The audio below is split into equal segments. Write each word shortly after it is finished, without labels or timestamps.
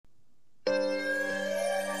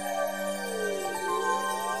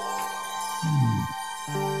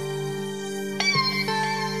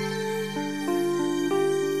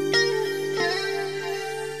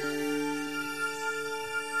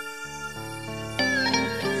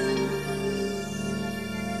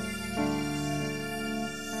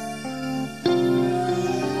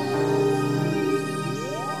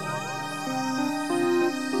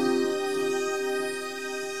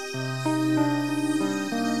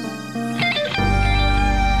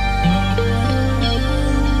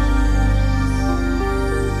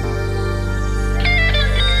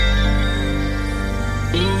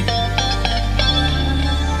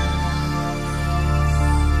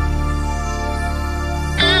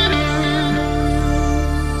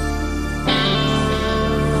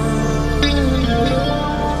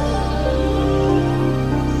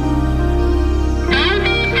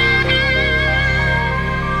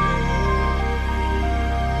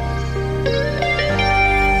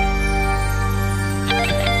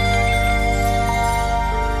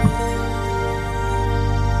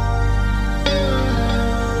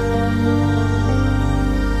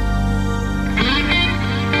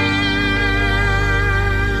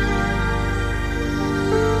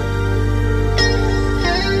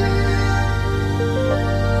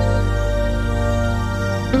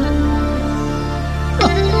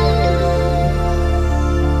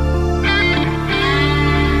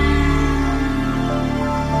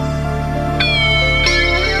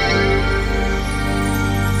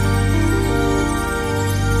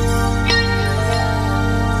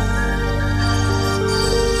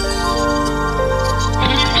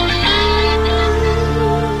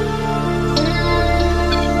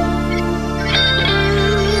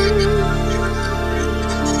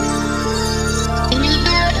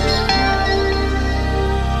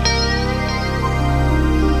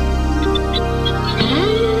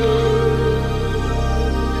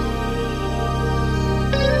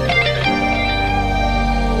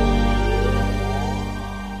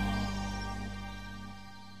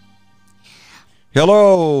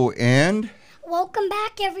Hello, and Welcome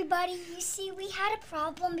back, everybody. You see, we had a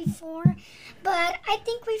problem before, but I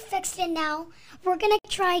think we fixed it now. We're gonna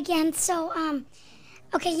try again.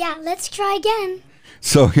 Okay, yeah, let's try again.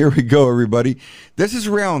 so here we go, everybody. This is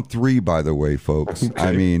round 3, by the way, folks.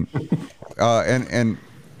 I mean, and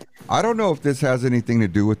I don't know if this has anything to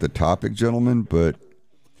do with the topic, gentlemen, but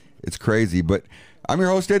it's crazy. But I'm your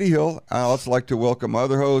host, Eddie Hill. I also like to welcome my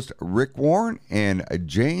other host, Rick Warren and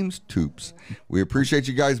James Toops. We appreciate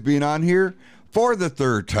you guys being on here for the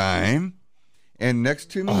third time. And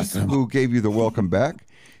next to me, who gave you the welcome back,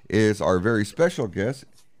 is our very special guest,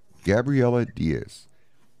 Gabriela Diaz.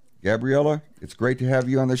 Gabriela, it's great to have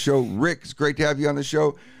you on the show. Rick, it's great to have you on the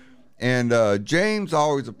show. And James,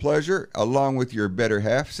 always a pleasure, along with your better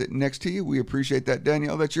half sitting next to you. We appreciate that,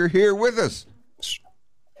 Danielle, that you're here with us.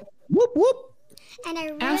 Whoop, whoop. And I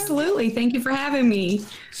really Absolutely. Thank you for having me.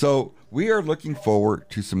 So we are looking forward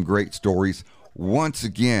to some great stories once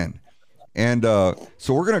again. And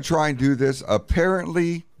so we're going to try and do this.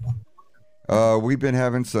 Apparently, we've been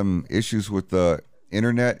having some issues with the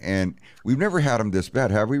internet, and we've never had them this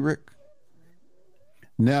bad, have we, Rick?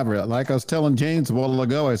 Never. Like I was telling James a while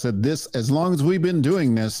ago, I said this, as long as we've been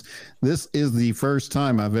doing this, this is the first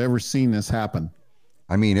time I've ever seen this happen.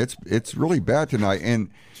 I mean, it's really bad tonight,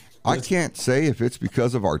 and I can't say if it's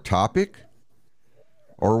because of our topic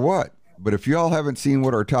or what. But if y'all haven't seen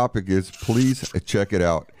what our topic is, please check it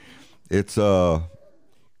out. It's going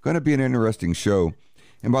to be an interesting show.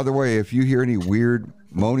 And by the way, if you hear any weird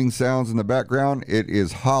moaning sounds in the background, it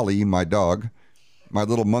is Holly, my dog, my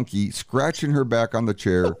little monkey, scratching her back on the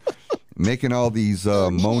chair, making all these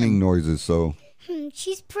moaning noises. So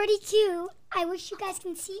she's pretty cute. I wish you guys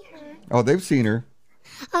can see her. Oh, they've seen her.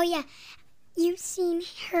 Oh yeah, you've seen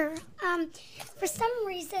her. For some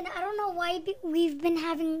reason, I don't know why we've been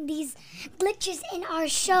having these glitches in our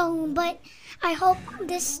show, but I hope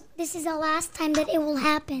this is the last time that it will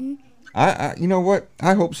happen. I you know what?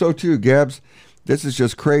 I hope so too, Gabs. This is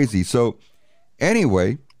just crazy. So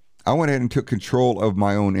anyway, I went ahead and took control of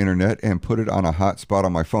my own internet and put it on a hotspot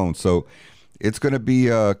on my phone. So it's going to be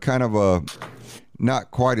kind of a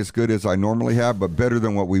not quite as good as I normally have, but better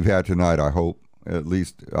than what we've had tonight, I hope. At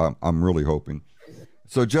least I'm really hoping.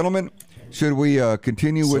 So, gentlemen, should we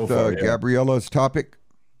continue with Gabriela's topic?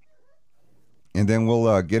 And then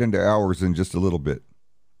we'll get into ours in just a little bit.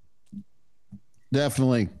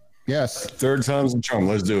 Definitely. Yes. Third time's a charm.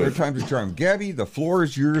 Let's do it. Third time's a charm. Gabby, the floor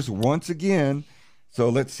is yours once again. So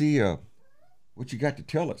let's see what you got to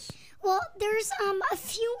tell us. Well, there's a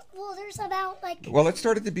few. Well, there's about like. Well, let's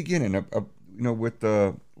start at the beginning. With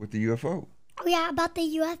the UFO. Oh yeah, about the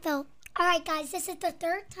UFO. All right, guys, this is the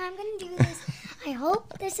third time I'm going to do this. I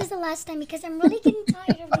hope this is the last time because I'm really getting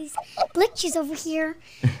tired of these glitches over here.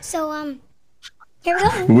 So, here we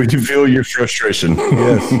go. We can feel your frustration.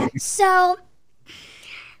 Yes. So,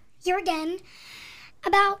 here again,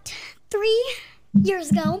 about 3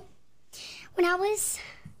 years ago, when I was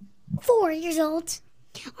 4 years old,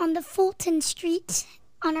 on the Fulton Street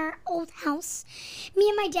on our old house, me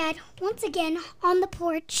and my dad, once again, on the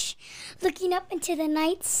porch, looking up into the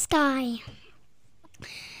night sky.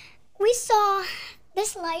 We saw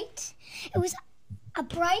this light. It was a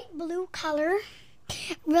bright blue color,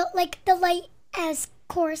 like the light of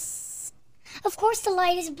course the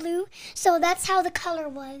light is blue, so that's how the color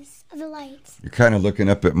was of the light. You're kind of looking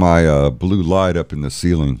up at my blue light up in the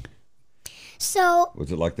ceiling. So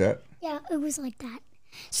Was it like that? yeah, it was like that.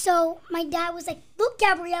 So my dad was like, "Look,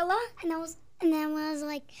 Gabriela," and then I was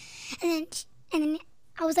like, and then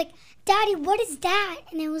I was like, "Daddy, what is that?"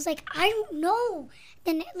 And it was like, "I don't know."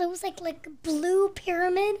 Then it was like a blue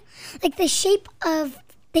pyramid, like the shape of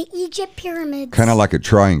the Egypt pyramids. Kind of like a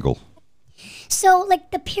triangle. So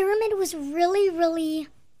like the pyramid was really, really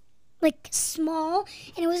like small,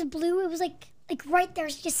 and it was blue. It was like right there,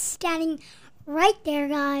 it's just standing right there,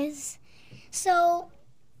 guys. So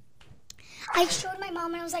I showed my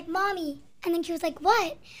mom, and I was like, "Mommy," and then she was like,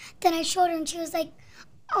 "What?" Then I showed her, and she was like,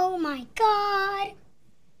 "Oh my God!"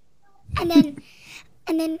 And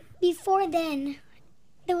then before then,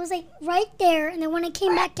 it was like right there, and then when it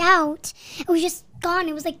came back out, it was just gone.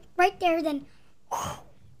 It was like right there, then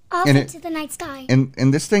off into the night sky.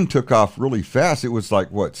 And this thing took off really fast. It was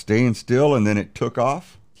like what, staying still, and then it took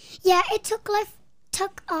off. Yeah, it took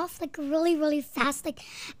off like really, really fast. Like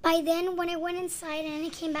by then, when I went inside and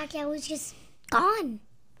it came back, yeah, it was just gone.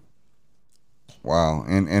 Wow.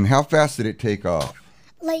 And how fast did it take off?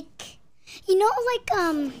 Like, you know, like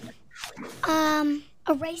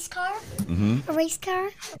a race car. Mm-hmm. A race car.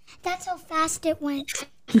 That's how fast it went.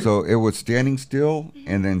 So it was standing still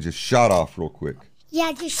and then just shot off real quick.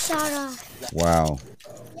 Yeah, just shot off. Wow.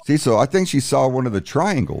 See, so I think she saw one of the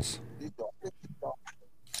triangles.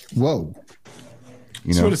 Whoa.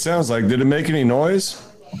 You That's know, what it sounds like. Did it make any noise?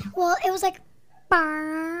 Well, it was like,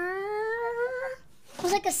 "Brrr." It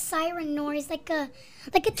was like a siren noise, like a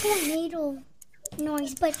tornado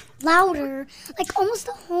noise, but louder. Like almost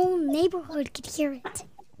the whole neighborhood could hear it.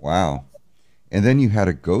 wow. And then you had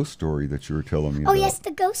a ghost story that you were telling me Oh about. yes,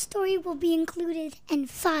 the ghost story will be included in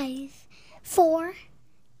 5, 4,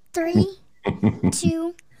 3,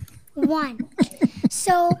 2, 1.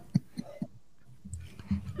 So,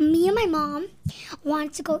 me and my mom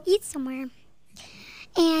wanted to go eat somewhere.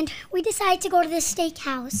 And we decided to go to this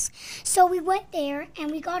steakhouse. So we went there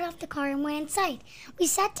and we got off the car and went inside. We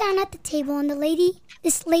sat down at the table and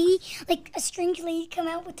this lady, like a strange lady, come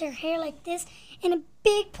out with her hair like this and a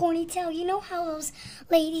big ponytail. You know how those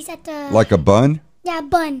ladies at the... Like a bun? Yeah,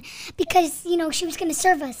 bun. Because, she was going to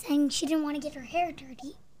serve us and she didn't want to get her hair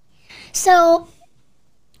dirty. So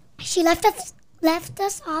she left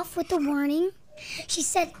us off with a warning. She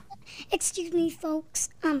said, "Excuse me, folks.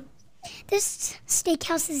 This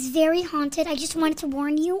steakhouse is very haunted. I just wanted to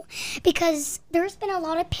warn you because there's been a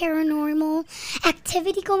lot of paranormal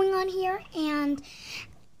activity going on here, and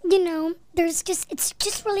it's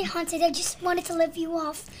just really haunted. I just wanted to leave you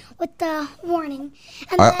off with the warning."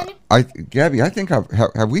 And then Gabby, I think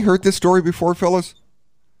have we heard this story before, fellas?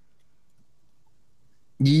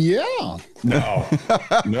 Yeah. No.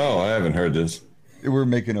 No, I haven't heard this. We're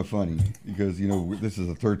making it funny because this is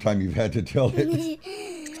the third time you've had to tell it.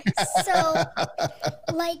 so,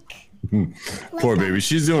 like Poor baby.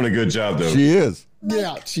 She's doing a good job, though. She is.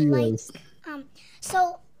 Yeah, she is.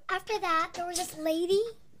 So after that, there was this lady,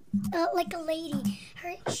 like a lady.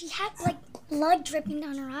 She had like blood dripping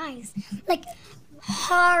down her eyes, like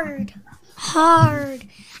hard. I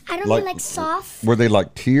don't mean like soft. Were they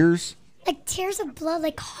like tears? Like tears of blood,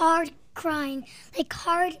 like hard crying, like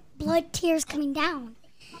hard blood tears coming down,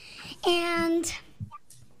 and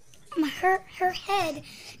her head,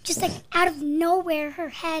 just like out of nowhere, her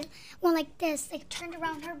head went like this, like turned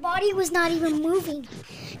around. Her body was not even moving,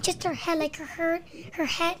 just her head, like her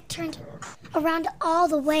head turned around all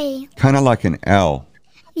the way. Kind of like an L.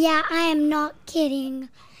 Yeah, I am not kidding.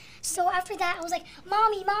 So after that, I was like,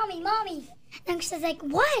 "Mommy, mommy, mommy." And she was like,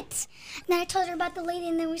 "What?" And then I told her about the lady,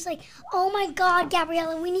 and then we was like, "Oh my God,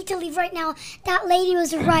 Gabriella, we need to leave right now. That lady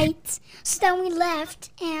was right." So then we left,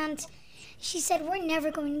 and she said, "We're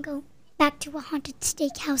never going to go back to a haunted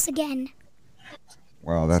steakhouse again."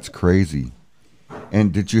 Wow, that's crazy.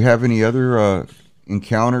 And did you have any other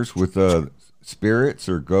encounters with spirits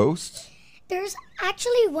or ghosts? There's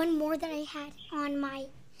actually one more that I had on my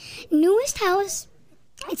newest house.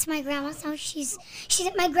 It's my grandma's house. She's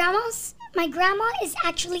my grandma is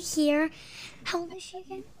actually here. How old is she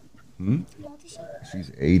again? How old is she?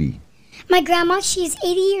 She's 80. My grandma, she's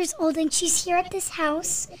 80 years old, and she's here at this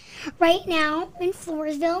house right now in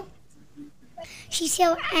Floresville. She's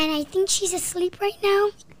here, and I think she's asleep right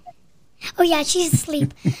now. Oh yeah, she's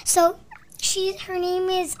asleep. So her name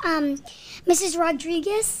is Mrs.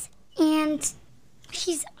 Rodriguez, and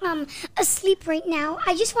she's asleep right now.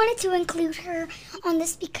 I just wanted to include her on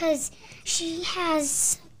this because she's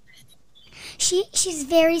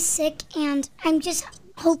very sick, and I'm just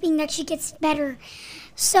hoping that she gets better.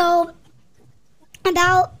 So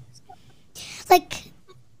about like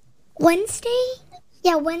Wednesday,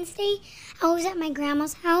 I was at my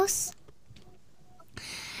grandma's house.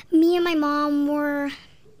 Me and my mom were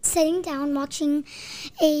sitting down watching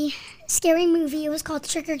a scary movie. It was called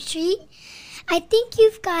Trick or Treat. I think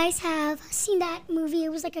you guys have seen that movie. It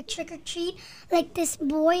was like a trick or treat, like this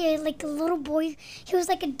boy, like a little boy. He was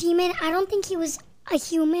like a demon. I don't think he was a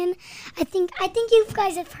human. I think you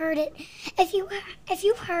guys have heard it. If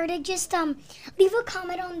you've heard it, just leave a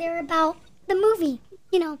comment on there about the movie.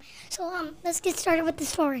 So let's get started with the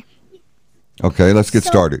story. Okay, let's get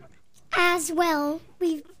started. As well,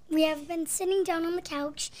 we have been sitting down on the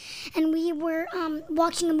couch, and we were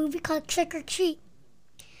watching a movie called Trick or Treat.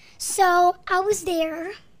 So I was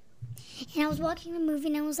there, and I was watching the movie,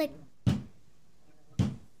 and I was like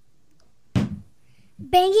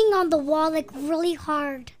banging on the wall like really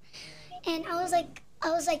hard, and I was like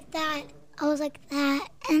that,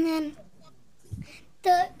 and then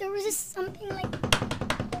there was just something like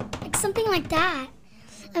that.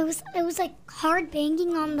 It was like hard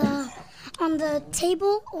banging on the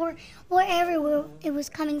table or wherever it was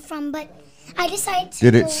coming from, but I decided to.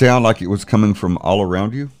 Did it sound like it was coming from all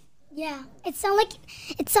around you? Yeah, it sounded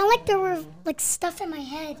like there were like stuff in my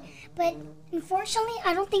head, but unfortunately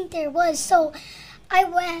I don't think there was. So I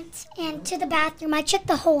went into the bathroom. I checked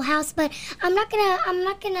the whole house, but I'm not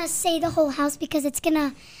gonna say the whole house because it's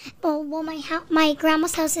gonna. Well, my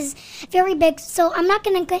grandma's house is very big, so I'm not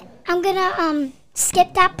gonna. I'm gonna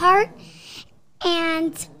skip that part,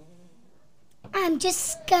 and I'm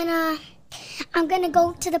gonna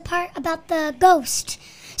go to the part about the ghost.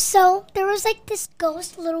 So there was like this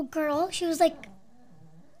ghost little girl. She was like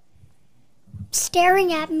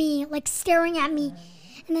staring at me,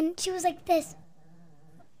 and then she was like this.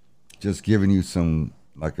 Just giving you some,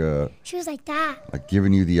 She was like that. like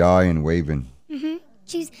giving you the eye and waving. She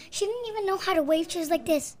didn't even know how to wave. She was like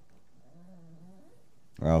this.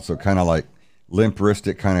 Well, so kind of like limp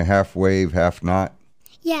wristed, kind of half wave, half not.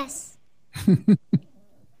 Yes.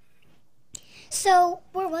 So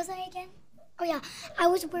where was I again? Oh yeah, I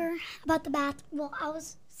was about the bath. Well, I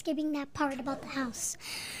was skipping that part about the house.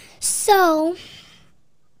 So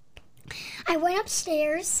I went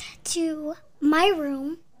upstairs to my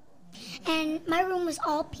room, and my room was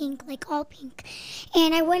all pink, like all pink.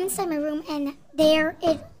 And I went inside my room, and there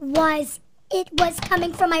it was. It was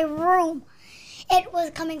coming from my room. It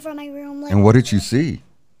was coming from my room. Like, And what did you see?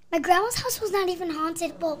 my grandma's house was not even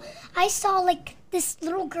haunted. Well, I saw like this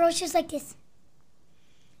little girl. She was like this.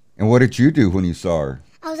 And what did you do when you saw her?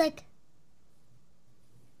 I was like,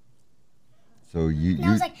 So you, and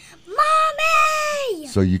I was like, Mommy!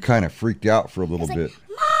 so you kind of freaked out for a I little was like, bit.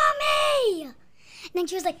 Mommy! And then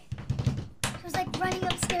she was like running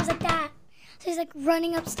upstairs like that. So she was like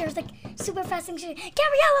running upstairs like super fast, and she was like,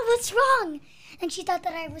 Gabriella, what's wrong? And she thought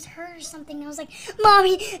that I was her or something. And I was like,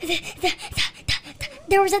 Mommy,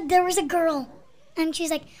 there was a girl. And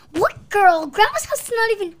she's like, what girl? Grandma's house is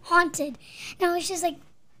not even haunted. And I was just like,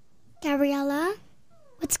 Gabriella,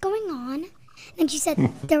 what's going on? And she said,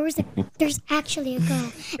 there's actually a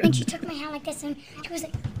girl. And she took my hand like this, and she was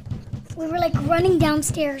like, we were like running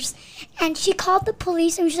downstairs, and she called the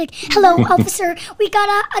police, and she's like, hello, officer, we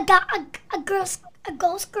got a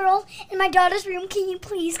ghost girl in my daughter's room. Can you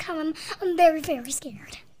please come? I'm very, very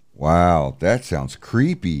scared. Wow, that sounds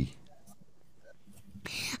creepy.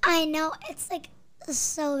 I know, it's like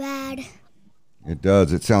so bad. It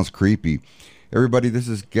does. It sounds creepy. Everybody, this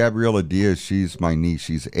is Gabriella Diaz. She's my niece.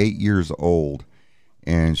 She's 8 years old,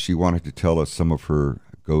 and she wanted to tell us some of her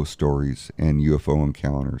ghost stories and UFO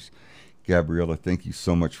encounters. Gabriella, thank you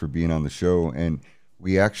so much for being on the show, and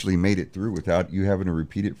we actually made it through without you having to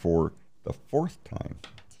repeat it for the fourth time.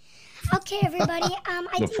 Okay, everybody. I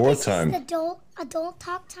think fourth this time. is adult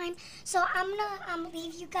talk time. So I'm gonna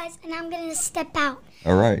leave you guys, and I'm gonna step out.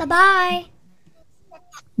 All right. Bye bye.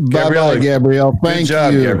 Bye-bye, Gabrielle. Thank Good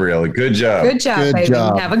job, you. Gabriella. Good job. Good job, Good baby.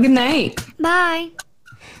 job. Have a good night. Bye.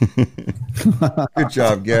 Good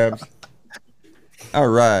job, Gabs. All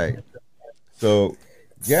right. So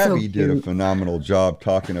Gabby did a cute. phenomenal job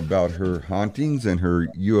talking about her hauntings and her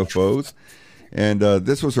UFOs. And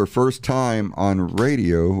this was her first time on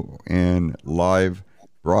radio and live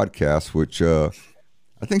broadcast, which I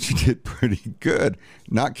think she did pretty good.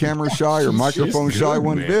 Not camera shy or microphone She's shy good,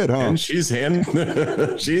 one man. bit, huh? And she's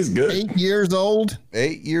she's good. 8 years old.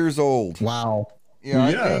 8 years old. Wow. Yeah,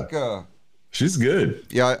 Yeah. I think. She's good.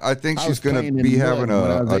 Yeah, I think I she's was going playing to in be Wood having when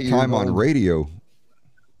I was a 8 years time on old. radio.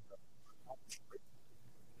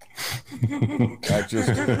 I just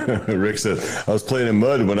Rick said, I was playing in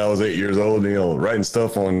mud when I was 8 years old, writing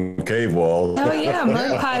stuff on cave walls. Oh yeah,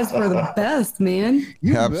 mud pies were the best, man.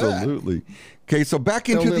 You bet. absolutely. Okay, so back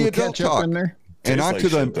Throw a into the little adult ketchup talk. in there. And Tastes on like to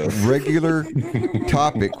shit, the though. regular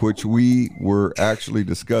topic, which we were actually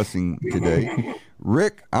discussing today.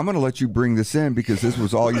 Rick, I'm going to let you bring this in because this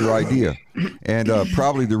was all your idea. And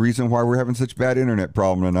probably the reason why we're having such bad internet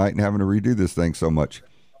problem tonight and having to redo this thing so much.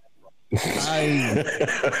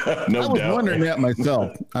 I No was doubt. wondering that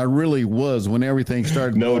myself. I really was when everything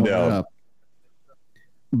started No blowing doubt. up.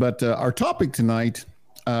 But our topic tonight,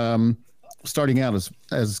 starting out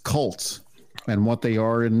as cults and what they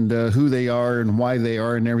are and who they are and why they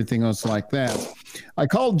are and everything else like that. I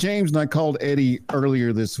called James and I called Eddie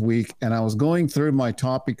earlier this week, and I was going through my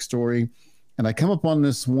topic story, and I come upon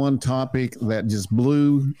this one topic that just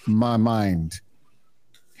blew my mind.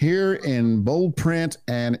 Here in bold print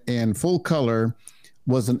and in full color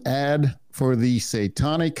was an ad for the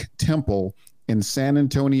Satanic Temple in San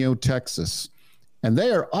Antonio, Texas. And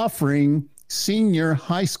they are offering senior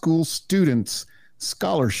high school students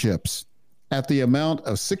scholarships at the amount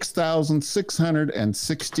of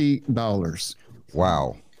 $6,660.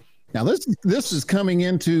 Wow. Now this is coming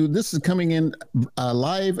in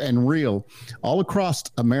live and real all across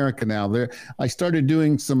America now. I started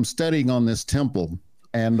doing some studying on this temple,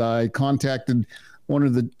 and I contacted one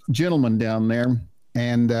of the gentlemen down there,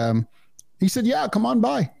 and he said, "Yeah, come on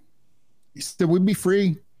by." he said we'd be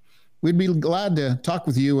free. We'd be glad to talk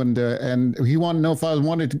with you. And he wanted to know if I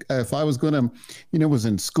was going to, was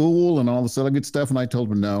in school and all this other good stuff. And I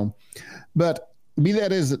told him no. But be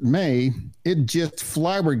that as it may, it just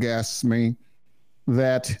flabbergasts me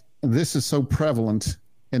that this is so prevalent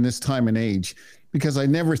in this time and age, because I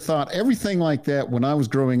never thought everything like that when I was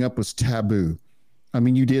growing up was taboo. I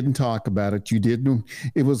mean, you didn't talk about it.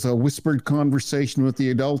 It was a whispered conversation with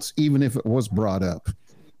the adults, even if it was brought up.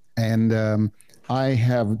 And I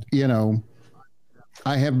don't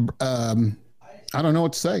know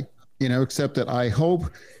what to say, except that I hope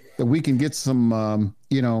that we can get some,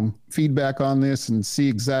 feedback on this and see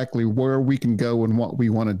exactly where we can go and what we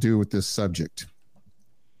want to do with this subject.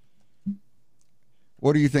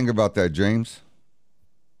 What do you think about that, James?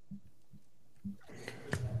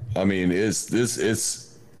 I mean,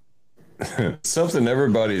 it's something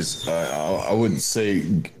everybody's, I wouldn't say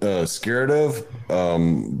scared of,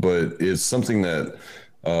 but it's something that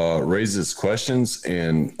raises questions,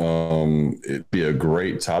 and it'd be a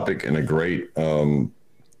great topic and a great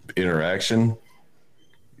interaction.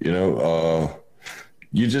 You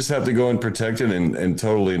just have to go and protect it and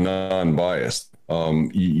totally non-biased.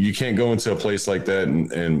 You can't go into a place like that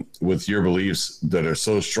and with your beliefs that are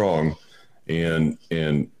so strong and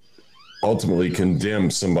ultimately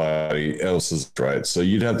condemn somebody else's rights. So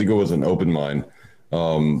you'd have to go with an open mind,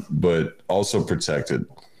 but also protected,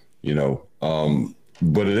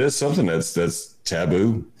 but it is something that's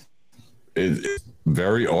taboo. It's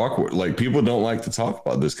very awkward. Like, people don't like to talk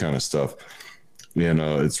about this kind of stuff.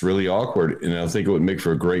 It's really awkward. And I think it would make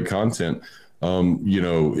for great content.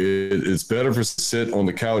 It's better for sit on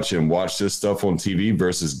the couch and watch this stuff on TV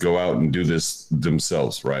versus go out and do this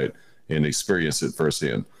themselves. Right. And experience it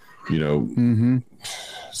firsthand. And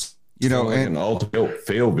an ultimate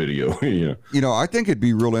fail video. I think it'd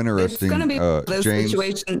be real interesting. It's going to be those James,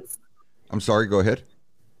 situations. I'm sorry, go ahead.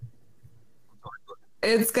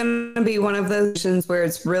 It's going to be one of those situations where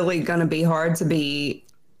it's really going to be hard to be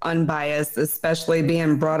unbiased, especially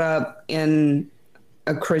being brought up in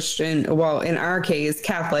a Christian, well, in our case,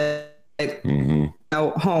 Catholic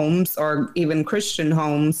homes, or even Christian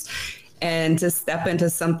homes. And to step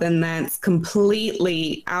into something that's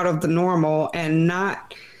completely out of the normal and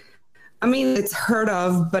not, it's heard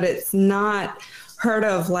of, but it's not heard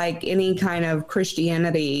of like any kind of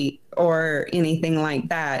Christianity or anything like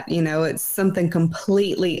that. It's something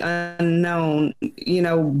completely unknown.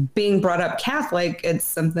 Being brought up Catholic, it's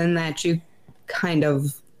something that you kind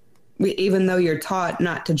of, even though you're taught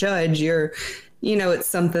not to judge, it's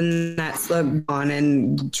something that's looked on,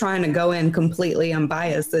 and trying to go in completely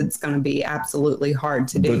unbiased, it's going to be absolutely hard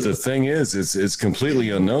to do. But the thing is, it's completely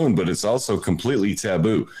unknown, but it's also completely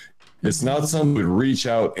taboo. It's not something you would reach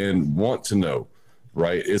out and want to know,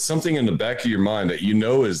 right? It's something in the back of your mind that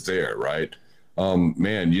is there, right?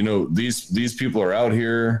 These people are out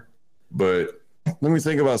here, but let me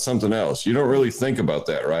think about something else. You don't really think about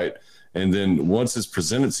that, right? And then once it's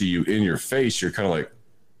presented to you in your face, you're kind of like,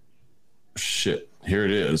 shit, here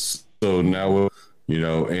it is. So now,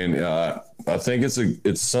 and I think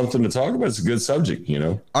it's something to talk about. It's a good subject,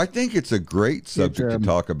 I think it's a great subject to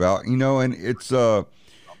talk about, and it's,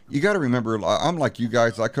 you got to remember, I'm like you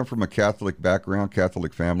guys, I come from a Catholic background,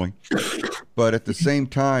 Catholic family, but at the same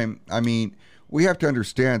time, we have to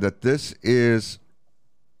understand that this is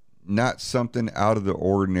not something out of the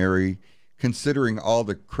ordinary, considering all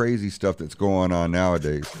the crazy stuff that's going on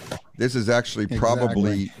nowadays. This is actually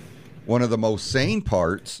probably one of the most sane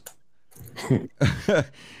parts. And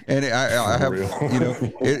I have,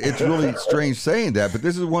 it's really strange saying that, but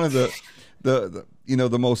this is one of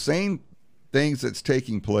the most sane things that's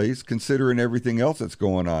taking place, considering everything else that's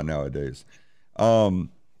going on nowadays.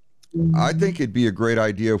 I think it'd be a great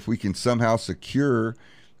idea if we can somehow secure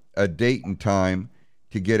a date and time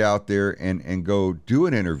to get out there and go do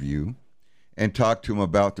an interview and talk to them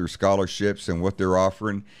about their scholarships and what they're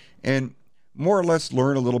offering, and more or less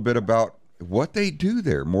learn a little bit about what they do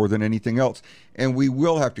there more than anything else. And we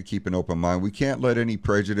will have to keep an open mind. We can't let any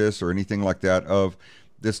prejudice or anything like that of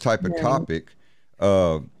this type of topic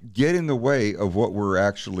get in the way of what we're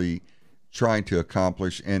actually trying to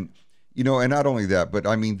accomplish. And, and not only that, but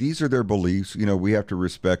these are their beliefs. We have to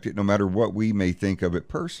respect it no matter what we may think of it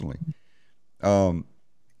personally.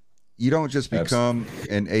 You don't just become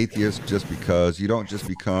an atheist just because. You don't just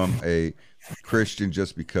become a Christian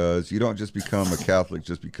just because. You don't just become a Catholic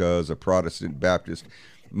just because, a Protestant, Baptist,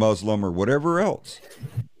 Muslim, or whatever else.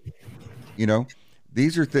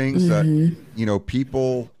 These are things that,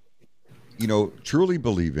 people, truly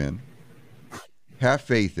believe in, have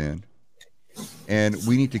faith in, and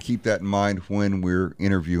we need to keep that in mind when we're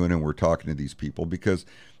interviewing and we're talking to these people, because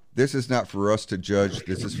this is not for us to judge.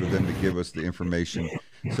 This is for them to give us the information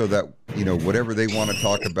so that, whatever they want to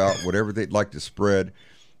talk about, whatever they'd like to spread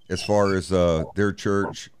as far as their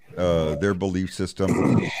church, their belief system,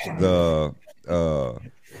 the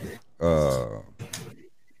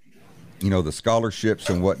the scholarships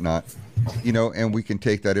and whatnot, and we can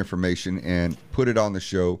take that information and put it on the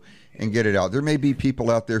show and get it out. There may be people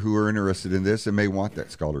out there who are interested in this and may want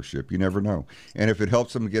that scholarship. You never know. And if it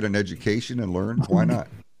helps them get an education and learn, why not?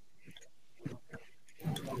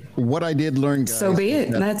 What I did learn, guys, so be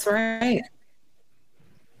it. That's right.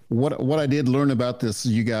 What I did learn about this,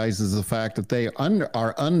 you guys, is the fact that they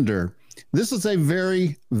are under. This is a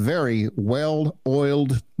very, very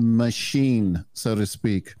well-oiled machine, so to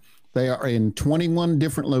speak. They are in 21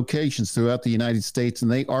 different locations throughout the United States,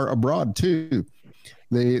 and they are abroad too.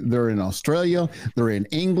 They're in Australia, they're in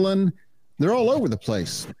England, they're all over the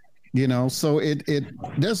place. So it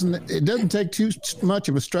doesn't take too much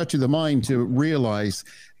of a stretch of the mind to realize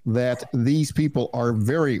that these people are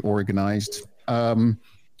very organized.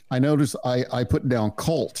 I noticed I put down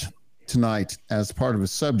cult tonight as part of a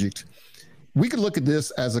subject. We could look at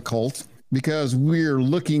this as a cult because we're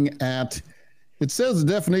looking at, it says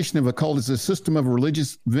the definition of a cult is a system of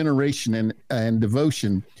religious veneration and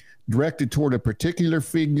devotion directed toward a particular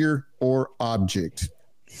figure or object.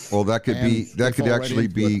 Well, that could actually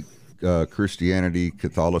be Christianity,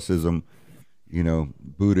 Catholicism,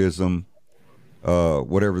 Buddhism,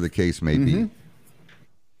 whatever the case may be.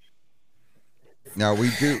 Now we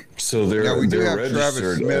do. So they're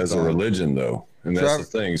registered as a religion, though, and that's the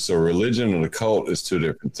thing. So religion and a cult is two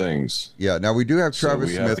different things. Yeah. Now we do have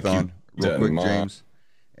Travis Smith on real quick, James.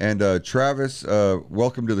 And Travis,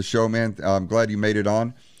 welcome to the show, man. I'm glad you made it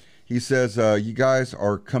on. He says, you guys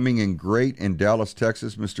are coming in great in Dallas,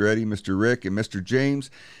 Texas, Mr. Eddie, Mr. Rick, and Mr. James,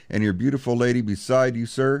 and your beautiful lady beside you,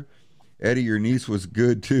 sir. Eddie, your niece was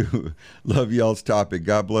good, too. Love y'all's topic.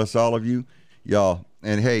 God bless all of you, y'all.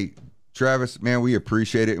 And, hey, Travis, man, we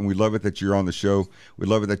appreciate it, and we love it that you're on the show. We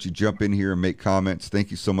love it that you jump in here and make comments. Thank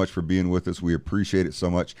you so much for being with us. We appreciate it so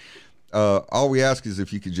much. All we ask is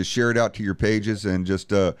if you could just share it out to your pages and just,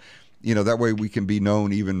 that way we can be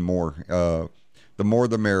known even more. The more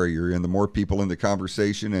the merrier, and the more people in the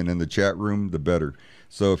conversation and in the chat room, the better.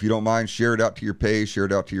 So if you don't mind, share it out to your page, share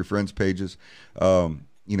it out to your friends' pages.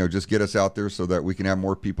 Just get us out there so that we can have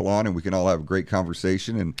more people on and we can all have a great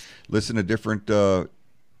conversation and listen to different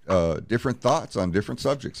thoughts on different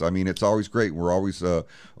subjects. I mean, it's always great. We're always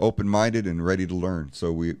open-minded and ready to learn.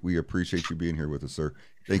 So we appreciate you being here with us, sir.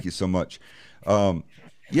 Thank you so much. So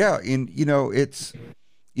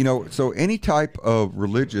any type of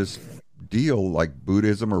religious deal like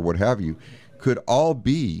Buddhism or what have you could all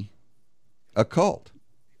be a cult,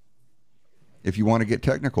 if you want to get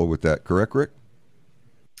technical with that. Correct, Rick?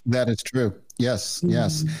 That is true. Yes.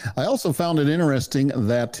 I also found it interesting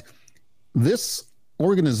that this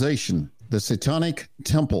organization, the Satanic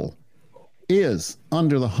Temple, is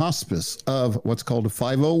under the hospice of what's called a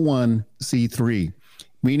 501c3,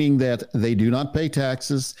 meaning that they do not pay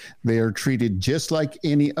taxes. They are treated just like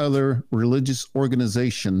any other religious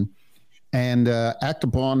organization and act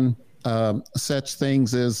upon such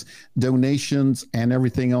things as donations and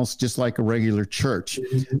everything else, just like a regular church.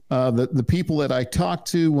 The people that I talked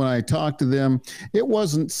to, when I talked to them, it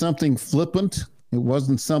wasn't something flippant. It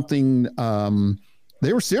wasn't something,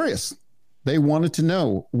 they were serious. They wanted to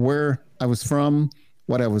know where I was from,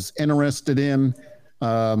 what I was interested in.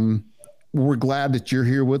 We're glad that you're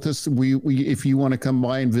here with us. We if you want to come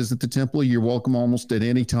by and visit the temple, you're welcome almost at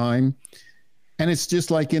any time. And it's just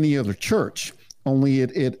like any other church, only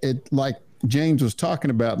it like James was talking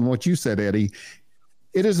about and what you said, Eddie,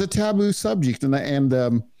 it is a taboo subject.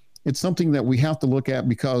 And it's something that we have to look at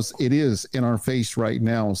because it is in our face right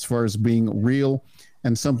now as far as being real,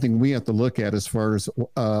 and something we have to look at as far as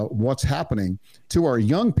what's happening to our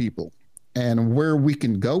young people and where we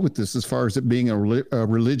can go with this as far as it being a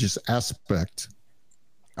religious aspect.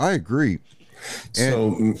 I agree.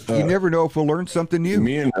 And so you never know if we'll learn something new.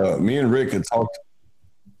 Me and Rick had talked.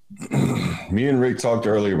 Me and Rick talked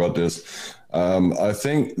earlier about this. I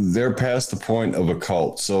think they're past the point of a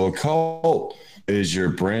cult. So a cult is your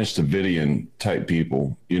Branch Davidian type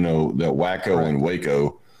people, that wacko and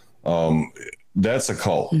Waco. That's a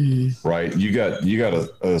cult, right? You got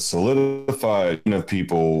a solidified of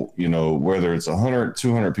people, whether it's 100,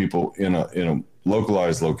 200 people in a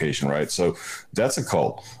localized location, right? So that's a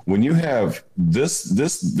cult. When you have this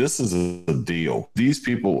is a deal. These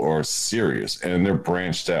people are serious and they're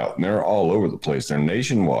branched out and they're all over the place. They're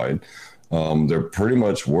nationwide. They're pretty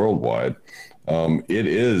much worldwide. It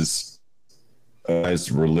is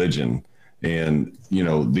as religion, and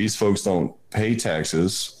these folks don't pay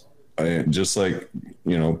taxes. just like,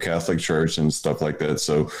 Catholic Church and stuff like that.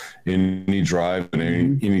 So any drive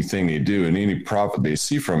and anything they do and any profit they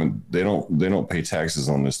see from it, they don't pay taxes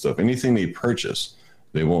on this stuff. Anything they purchase,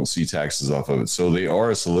 they won't see taxes off of it. So they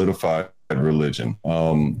are a solidified religion.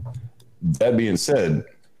 That being said,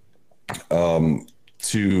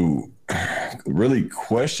 to really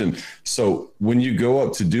question. So when you go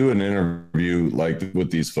up to do an interview like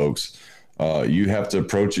with these folks, you have to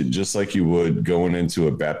approach it just like you would going into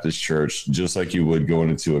a Baptist church, just like you would going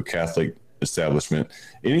into a Catholic establishment,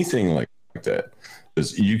 anything like that.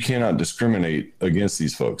 Because you cannot discriminate against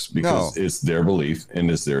these folks because it's their belief and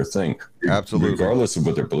it's their thing. Absolutely. Regardless of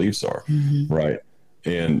what their beliefs are. Right.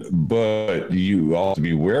 But you ought to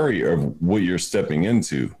be wary of what you're stepping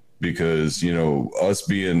into, because, us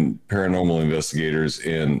being paranormal investigators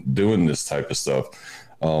and doing this type of stuff,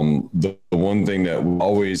 the one thing that we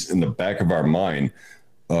always in the back of our mind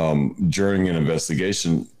during an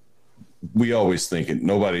investigation, we always think it.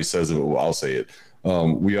 Nobody says it, but I'll say it.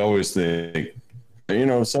 We always think,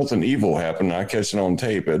 something evil happened, I catch it on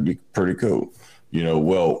tape, that'd be pretty cool.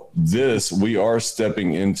 We are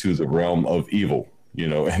stepping into the realm of evil,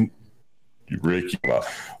 and Rick,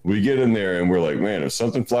 we get in there and we're like, man, if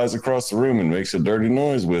something flies across the room and makes a dirty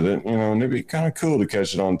noise with it, and it'd be kind of cool to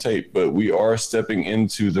catch it on tape. But we are stepping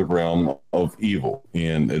into the realm of evil,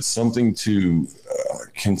 and it's something to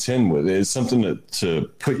contend with. It's something to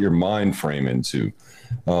put your mind frame into.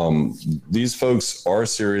 These folks are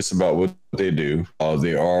serious about what they do.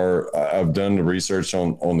 I've done the research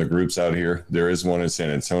on the groups out here. There is one in San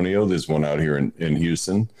Antonio. There's one out here in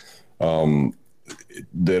Houston.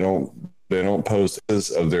 They don't post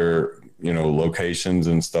of their, locations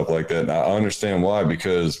and stuff like that. And I understand why,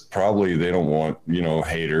 because probably they don't want,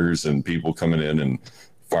 haters and people coming in and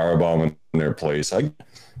firebombing their place. I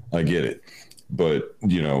get it. But,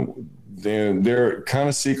 they're kind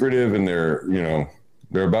of secretive, and they're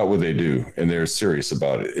about what they do, and they're serious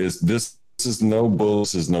about it. This is no bull.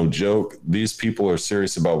 This is no joke. These people are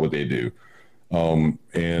serious about what they do.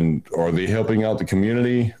 And are they helping out the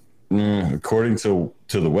community? According to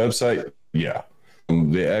the website, yeah.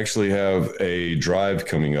 They actually have a drive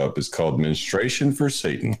coming up. It's called Menstruation for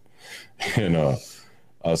Satan. And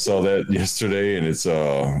I saw that yesterday, and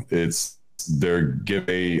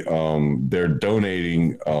they're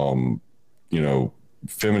donating,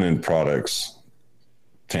 feminine products,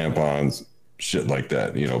 tampons, shit like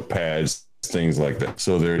that, pads, things like that.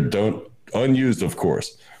 So they're unused, of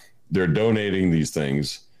course. They're donating these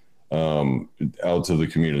things out to the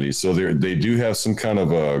community. So they do have some kind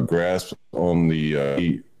of a grasp on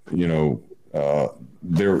the,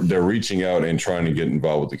 they're reaching out and trying to get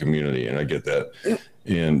involved with the community. And I get that.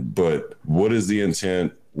 But what is the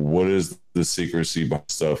intent? What is the secrecy behind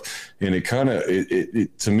stuff? And it kind of,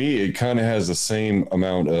 to me, it kind of has the same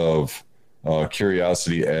amount of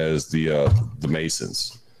curiosity as the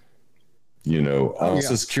Masons. I'm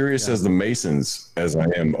as curious as the Masons as I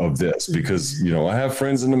am of this, because, I have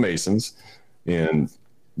friends in the Masons, and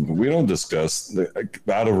we don't discuss,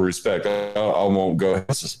 out of respect, I won't go,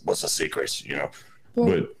 what's the secrets,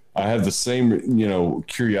 but I have the same,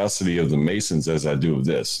 curiosity of the Masons as I do of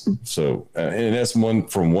this. So, and that's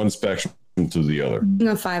from one spectrum to the other.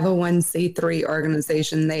 A 501c3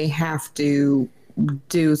 organization, they have to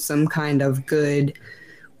do some kind of good,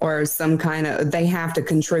 or they have to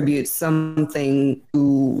contribute something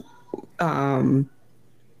to the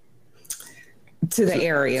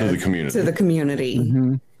area, to the community.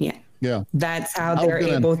 Mm-hmm. Yeah. That's how they're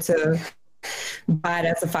able to buy it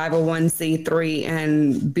as a 501c3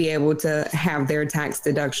 and be able to have their tax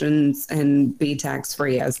deductions and be tax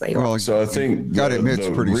free as they are. So I think it's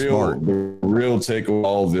pretty smart. The real take of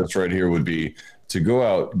all of this right here would be to go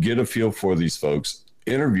out, get a feel for these folks,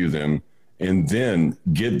 interview them, and then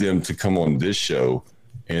get them to come on this show,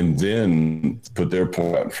 and then put their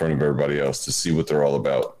point out in front of everybody else to see what they're all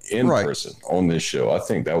about in person on this show. I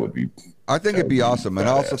think that would be. I think it'd be awesome. And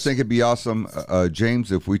I also think it'd be awesome,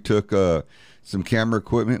 James, if we took some camera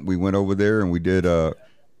equipment, we went over there and we did a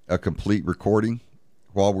complete recording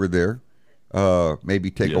while we're there.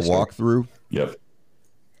 Maybe take a walkthrough. Yep.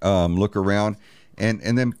 Look around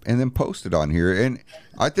and then post it on here. And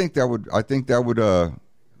I think that would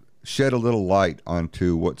shed a little light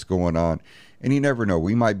onto what's going on. And you never know,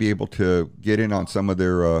 we might be able to get in on some of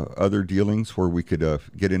their other dealings where we could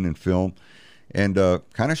get in and film and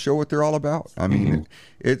kind of show what they're all about. I mean,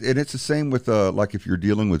 it's the same with like if you're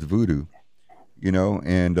dealing with voodoo,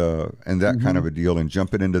 and that kind of a deal, and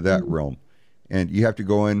jumping into that realm. And you have to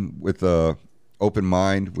go in with a open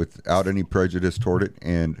mind, without any prejudice toward it,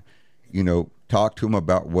 and talk to them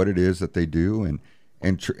about what it is that they do, and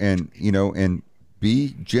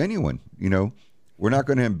be genuine. We're not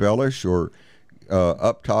going to embellish or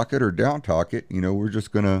up talk it or down talk it. We're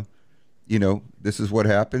just going to, this is what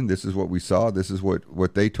happened. This is what we saw. This is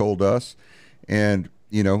what they told us. And,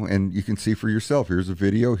 and you can see for yourself. Here's a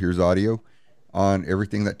video. Here's audio on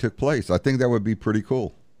everything that took place. I think that would be pretty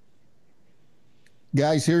cool.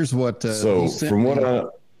 Guys, here's what. So from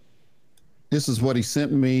what this is what he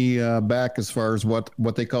sent me back as far as what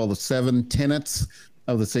they call the 7 tenets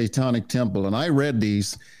of the Satanic Temple. And I read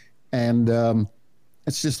these, and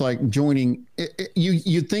it's just like joining.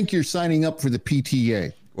 You think you're signing up for the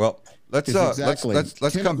PTA. Well, let's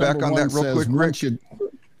come back on that real quick, Rick.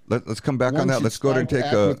 Let's come back on that. Let's go ahead and take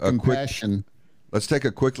a quick. Let's take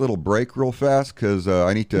a quick little break real fast, because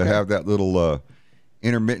I need to have that little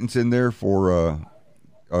intermittence in there for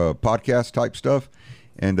podcast type stuff.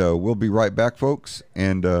 And we'll be right back, folks,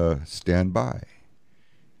 and stand by.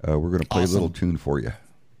 We're going to play a little tune for you.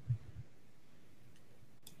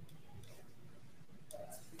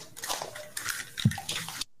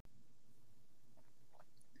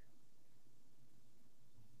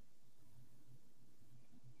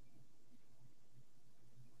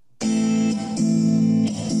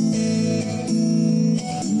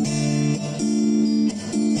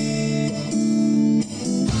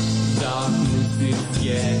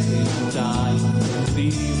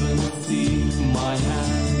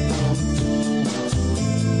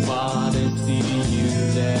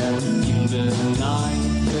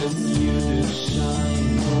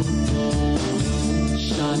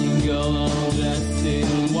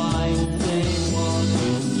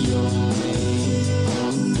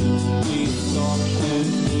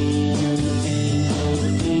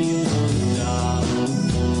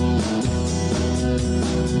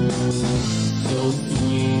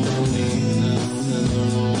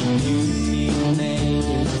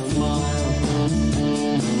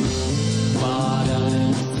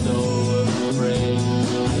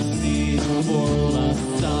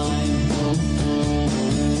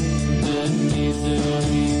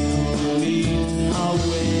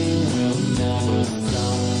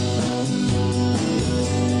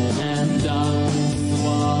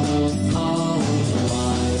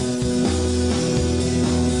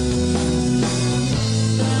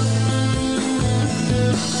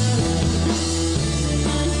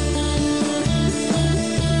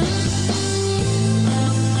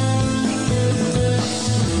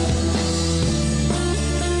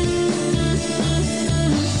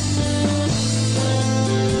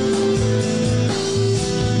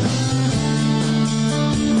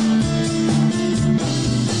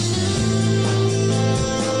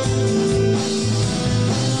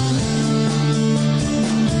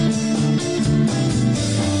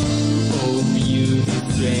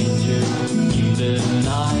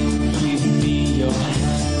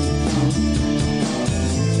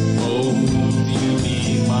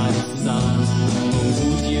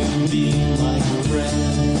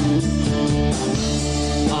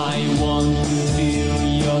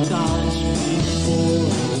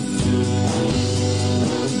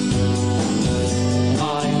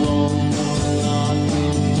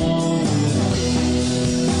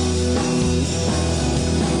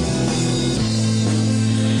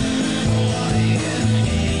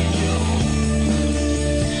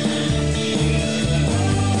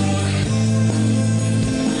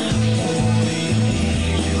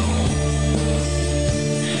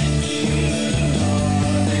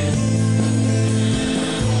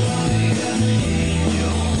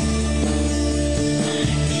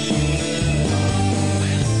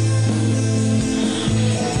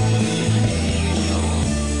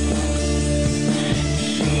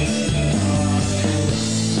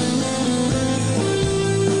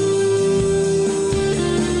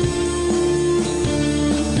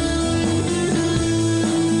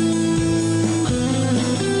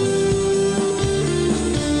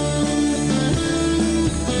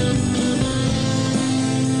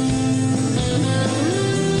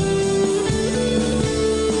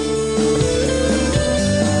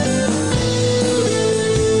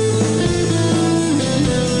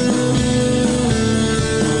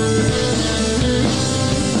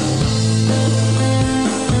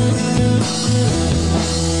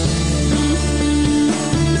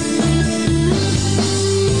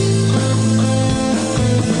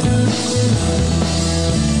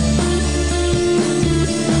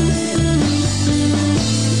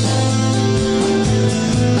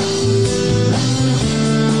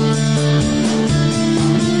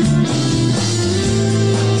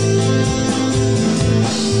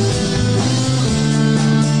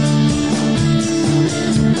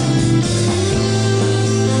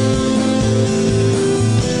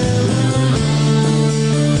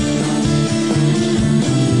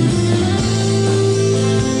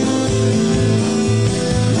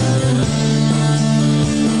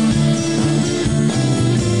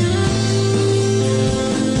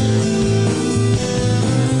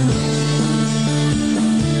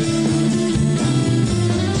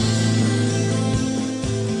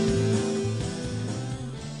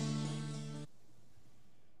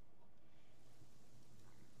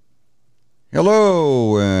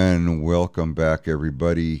 Hello and welcome back,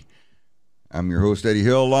 everybody. I'm your host, Eddie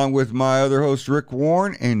Hill, along with my other host, Rick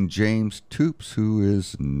Warren, and James Toops, who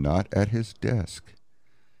is not at his desk.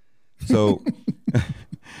 So,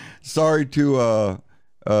 sorry to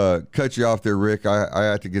cut you off there, Rick. I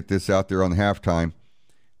had to get this out there on the halftime.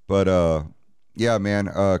 But, yeah, man,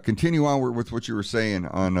 continue on with what you were saying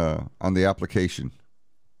on the application.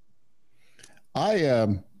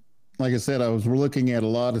 Like I said, I was looking at a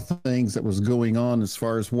lot of things that was going on as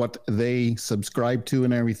far as what they subscribe to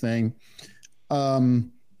and everything.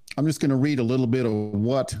 I'm just going to read a little bit of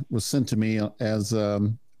what was sent to me as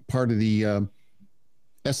part of the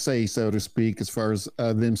essay, so to speak, as far as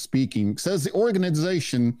them speaking. It says the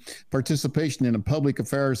organization participation in public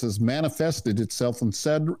affairs has manifested itself in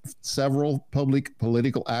several public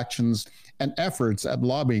political actions and efforts at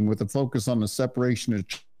lobbying with a focus on the separation of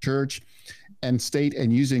church and state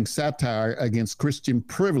and using satire against Christian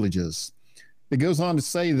privileges. It goes on to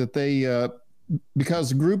say that they, because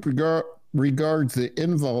the group regards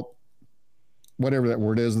the whatever that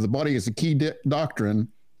word is, the body as a key doctrine,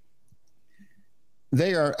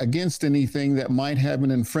 they are against anything that might have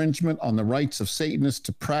an infringement on the rights of Satanists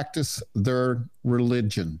to practice their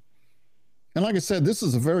religion. And like I said, this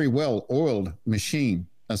is a very well-oiled machine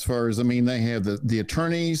as far as, I mean, they have the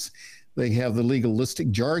attorneys, they have the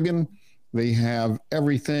legalistic jargon, they have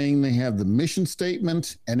everything. They have the mission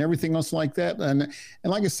statement and everything else like that. And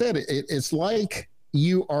like I said, it's like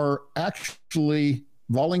you are actually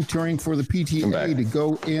volunteering for the PTA to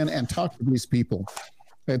go in and talk to these people.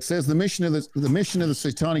 It says the mission of the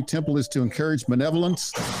Satanic Temple is to encourage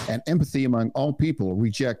benevolence and empathy among all people,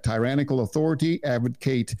 reject tyrannical authority,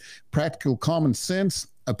 advocate practical common sense,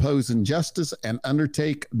 oppose injustice, and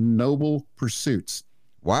undertake noble pursuits.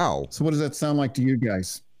 Wow. So what does that sound like to you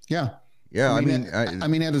guys? Yeah. Yeah, I mean,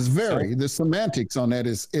 that is the semantics on that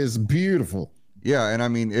is beautiful. Yeah, and I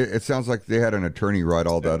mean, it sounds like they had an attorney write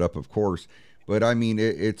all that up, of course. But I mean,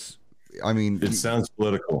 it sounds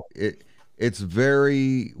political. It's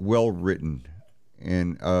very well written,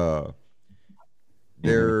 and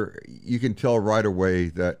you can tell right away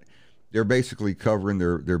that they're basically covering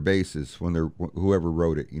their bases when whoever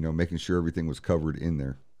wrote it, making sure everything was covered in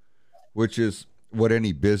there, which is what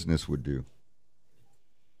any business would do.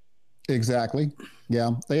 Exactly. Yeah.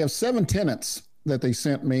 They have 7 tenets that they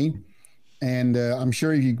sent me. And I'm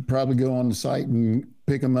sure you could probably go on the site and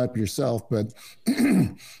pick them up yourself. But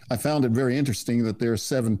I found it very interesting that there are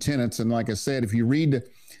 7 tenets. And like I said, if you read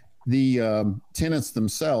the tenets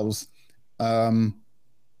themselves, like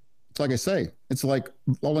I say, it's like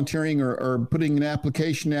volunteering or putting an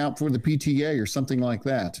application out for the PTA or something like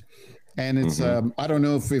that. And it's, I don't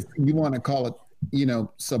know if you want to call it,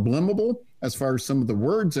 subliminal as far as some of the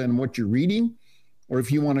words and what you're reading, or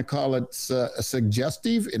if you want to call it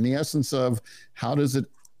suggestive in the essence of how does it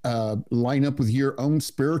line up with your own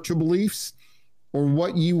spiritual beliefs, or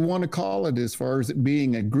what you want to call it as far as it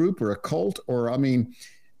being a group or a cult, or, I mean,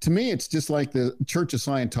 to me, it's just like the Church of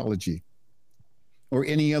Scientology or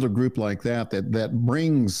any other group like that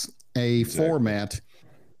brings a format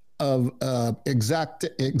of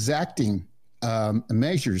exacting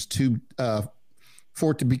measures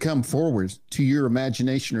for it to become forward to your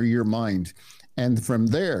imagination or your mind. And from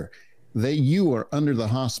there, you are under the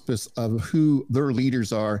hospice of who their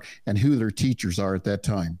leaders are and who their teachers are at that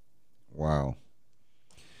time. Wow.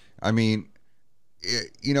 I mean,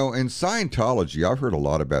 in Scientology, I've heard a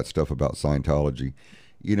lot of bad stuff about Scientology,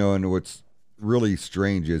 and what's really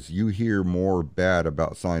strange is you hear more bad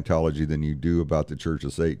about Scientology than you do about the Church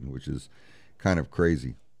of Satan, which is kind of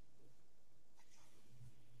crazy.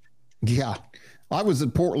 Yeah. I was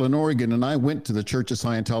in Portland, Oregon, and I went to the Church of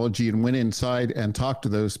Scientology and went inside and talked to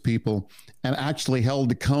those people and actually held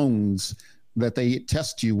the cones that they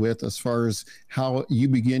test you with as far as how you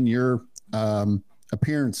begin your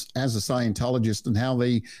appearance as a Scientologist and how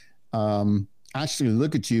they actually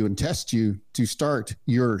look at you and test you to start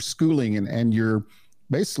your schooling and your,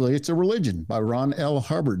 basically it's a religion by Ron L.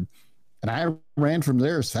 Hubbard. And I ran from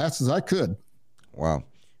there as fast as I could. Wow.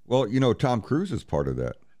 Well, Tom Cruise is part of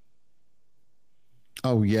that.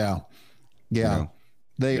 Oh, yeah. Yeah.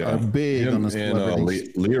 They are big on the celebrities.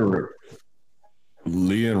 Leah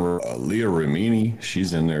Remini,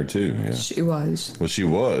 she's in there too. Yeah. She was. Well, she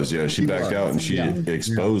was. Yeah. She backed out and she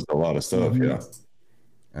exposed a lot of stuff. Mm-hmm. Yeah.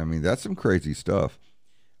 I mean, that's some crazy stuff.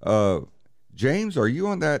 James, are you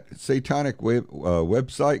on that satanic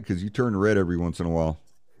website? Because you turn red every once in a while.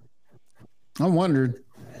 I wondered.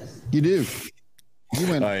 You do. You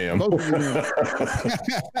went. I am. Both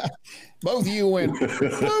of you went.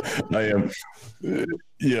 I am.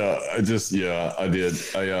 Yeah, I did.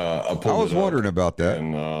 I pulled. I was wondering about that.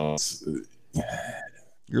 And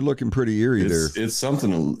You're looking pretty eerie there. It's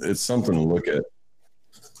something to look at.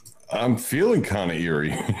 I'm feeling kind of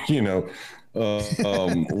eerie, you know.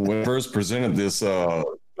 When I first presented this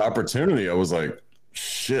opportunity, I was like,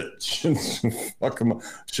 shit, fuck,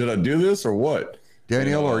 should I do this or what?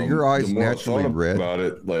 Danielle, are your eyes the more naturally I thought red? about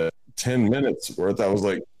it, like 10 minutes worth, I was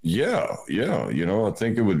like, yeah, you know, I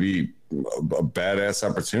think it would be a badass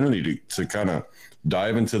opportunity to kind of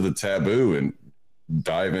dive into the taboo and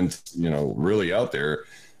dive into, you know, really out there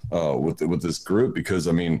with this group, because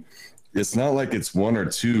I mean, it's not like it's one or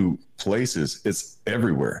two places, it's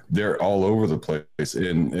everywhere. They're all over the place.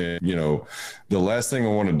 And you know, the last thing I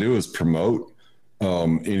want to do is promote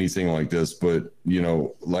anything like this, but you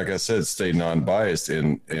know, like I said, stay non-biased,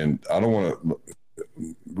 and I don't want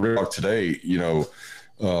to talk today, you know,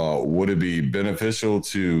 would it be beneficial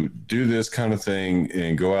to do this kind of thing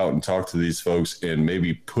and go out and talk to these folks and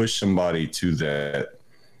maybe push somebody to that,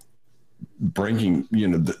 bringing, you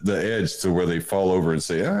know, the edge to where they fall over and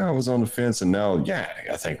say, I was on the fence and now, yeah,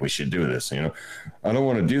 I think we should do this. You know, I don't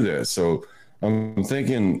want to do that. So I'm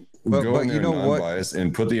thinking, go in there non-biased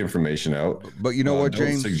and put the information out. But you know what,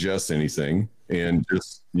 James? Don't suggest anything and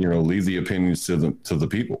just, you know, leave the opinions to the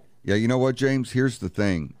people. Yeah, you know what, James? Here's the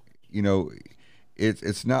thing. You know,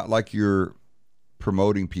 it's not like you're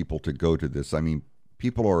promoting people to go to this. I mean,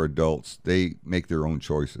 people are adults. They make their own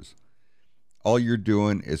choices. All you're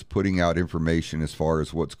doing is putting out information as far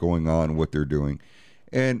as what's going on, what they're doing.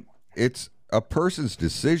 And it's a person's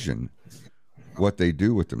decision what they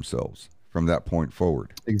do with themselves from that point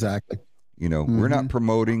forward. Exactly. You know, we're not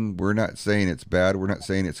promoting, we're not saying it's bad, we're not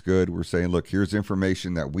saying it's good. We're saying, look, here's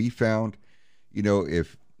information that we found. You know,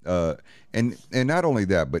 if and not only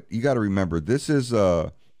that, but you got to remember, this is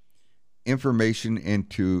information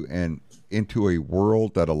into a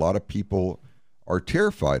world that a lot of people are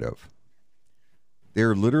terrified of.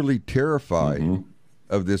 They're literally terrified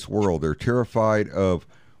of this world. They're terrified of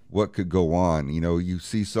what could go on. You know, you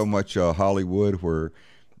see so much Hollywood where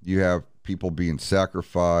you have people being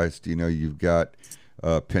sacrificed. You know, you've got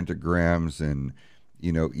pentagrams and,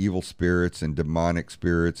 you know, evil spirits and demonic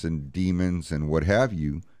spirits and demons and what have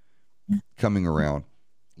you coming around,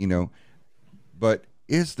 you know. But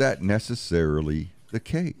is that necessarily the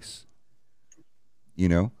case? You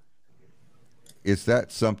know? Is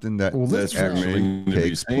that something that actually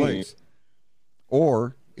takes place?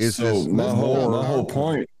 Or is this my whole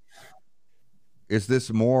point? Is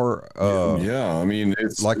this more I mean,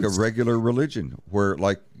 it's like a regular religion where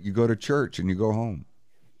like you go to church and you go home?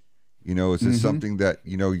 You know, is this something that,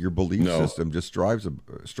 you know, your belief system just strives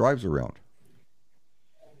around?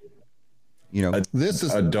 You know, this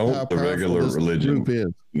is I don't the regular religion.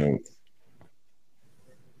 No.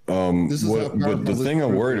 But the thing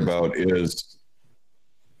I'm worried about is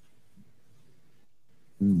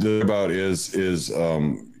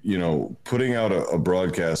you know, putting out a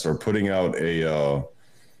broadcast or putting out a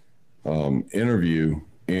interview,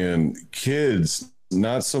 and kids,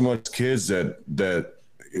 not so much kids that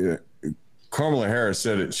Kamala Harris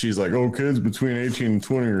said it. She's like, oh, kids between 18 and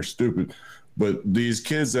 20 are stupid. But these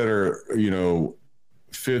kids that are, you know,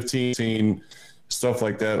 15, stuff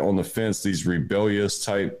like that on the fence, these rebellious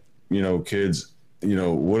type, you know, kids, you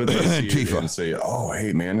know, what do they see it and say, oh,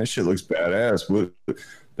 hey, man, this shit looks badass.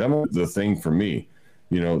 That might be the thing for me.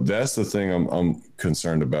 You know, that's the thing I'm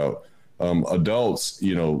concerned about. Adults,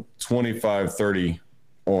 you know, 25, 30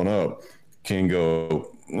 on up can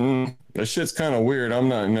go, that shit's kind of weird.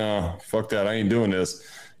 Fuck that. I ain't doing this.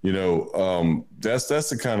 You know, that's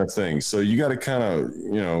the kind of thing. So you got to kind of,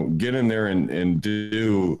 you know, get in there and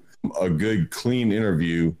do a good, clean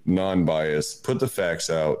interview, non-biased, put the facts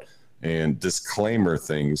out and disclaimer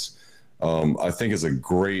things. I think is a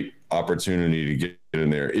great opportunity to get in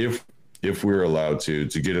there if we're allowed to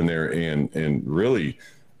get in there and really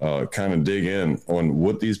kind of dig in on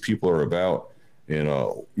what these people are about. And,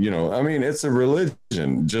 you know, I mean, it's a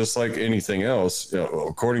religion, just like anything else.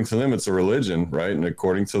 According to them, it's a religion, right? And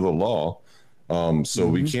according to the law. So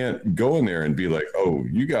we can't go in there and be like, oh,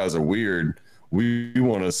 you guys are weird. We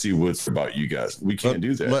want to see what's about you guys. We can't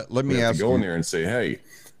do that. Let me ask you. Go in there and say, hey,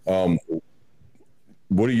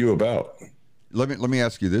 what are you about? Let me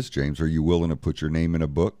ask you this, James. Are you willing to put your name in a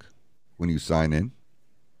book when you sign in?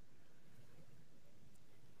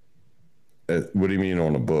 What do you mean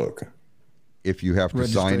on a book? If you have to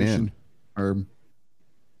sign in, or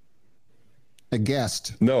a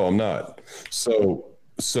guest. No, I'm not. So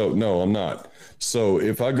no, I'm not. So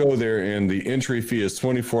if I go there and the entry fee is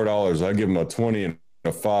 $24, I give them a 20 and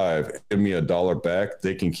a 5, give me $1 back,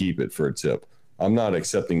 they can keep it for a tip. I'm not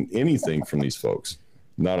accepting anything from these folks.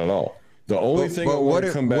 Not at all. The only thing I want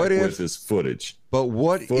to come back what if- with is footage. But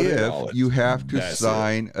what Foot and if knowledge. you have to That's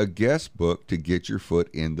sign a guest book to get your foot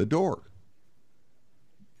in the door?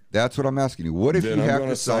 That's what I'm asking you. What if Then you I'm have going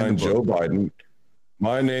to to sign sign a Joe book? Biden.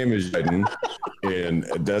 My name is Biden, and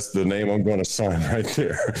that's the name I'm going to sign right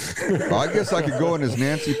there. Well, I guess I could go in as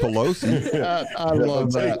Nancy Pelosi. I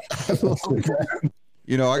love that. I love that.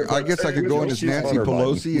 You know, I guess I could go in as She's Nancy Hunter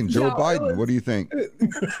Biden. Pelosi and Joe No, it Biden. was- What do you think?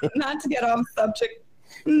 Not to get off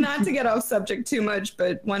subject too much,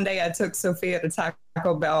 but one day I took Sophia to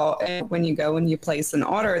Taco Bell, and when you go and you place an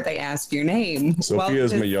order, they ask your name.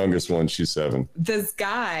 Sophia's my youngest one. She's 7. This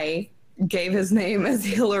guy gave his name as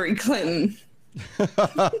Hillary Clinton.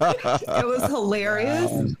 It was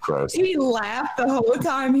hilarious. Christ. He laughed the whole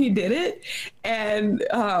time he did it, and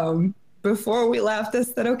before we left, I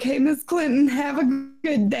said, "Okay, Miss Clinton, have a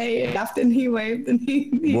good day." And after he waved, and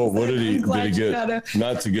he Well, what said, did he "I'm glad you get? got a-"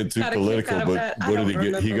 Not to get too got a kick political, out of but that. I what did he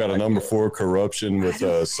don't get? He got a remember number what 4 corruption with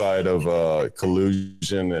a side of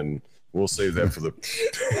collusion, and we'll save that for the.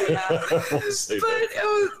 We'll save But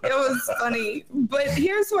that. it was funny. But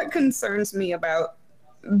here's what concerns me about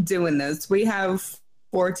doing this: we have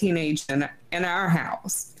 4 teenagers in our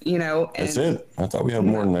house, you know. And That's it. I thought we had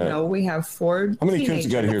more than that. No, we have 4. How many kids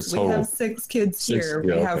you got here teenagers. total? We have 6 kids 6? here.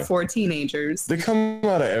 Yeah, we have okay. 4 teenagers. They come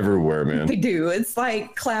out of everywhere, man. They do. It's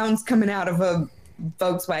like clowns coming out of a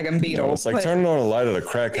Volkswagen You Beetle. know, it's like But- turning on a light at a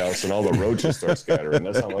crack house and all the roaches start scattering.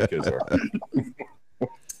 That's how my kids are.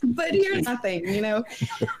 But here's the thing, you know,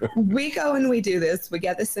 we go and we do this, we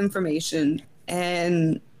get this information,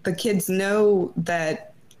 and the kids know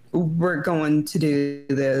that we're going to do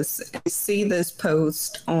this. See this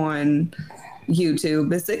post on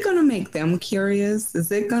YouTube. Is it going to make them curious?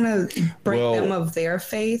 Is it going to break Well, them of their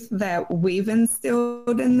faith that we've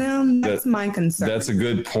instilled in them? That's my concern. That's a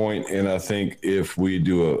good point, and I think if we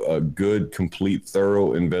do a good, complete,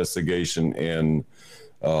 thorough investigation and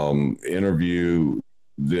interview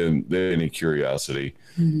them, any curiosity,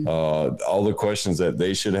 all the questions that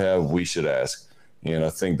they should have, we should ask, and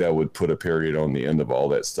I think that would put a period on the end of all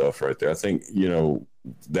that stuff right there. I think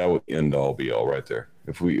that would end all be all right there.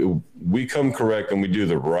 If we come correct and we do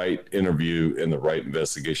the right interview and the right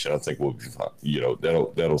investigation, I think we'll be fine.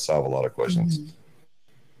 That'll solve a lot of questions.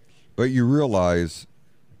 But you realize,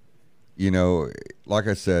 like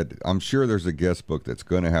I said, I'm sure there's a guest book that's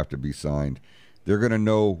going to have to be signed. They're going to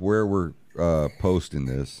know where we're posting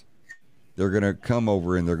this. They're going to come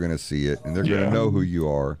over and they're going to see it, and they're going to know who you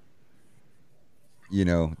are.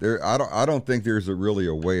 I don't think there's really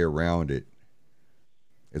a way around it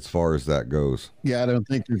as far as that goes. Yeah, I don't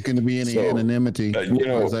think there's going to be any anonymity as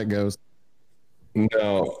far as that goes.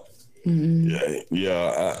 No. I'm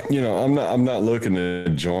not looking to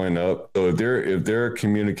join up. So if their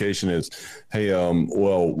communication is, hey,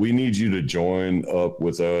 well, we need you to join up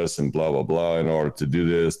with us and blah blah blah in order to do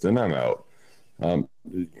this, then I'm out.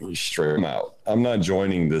 Straight I'm out. I'm not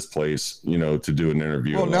joining this place, to do an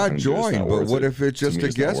interview. Well, not join, but what if it's just To me, a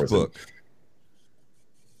it's not guest worth book?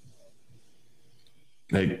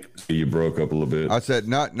 Hey, you broke up a little bit. I said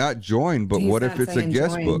not join, but He's what if not it's a saying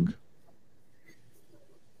guest join. book?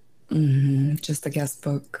 Just a guest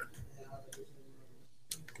book.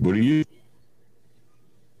 What do you?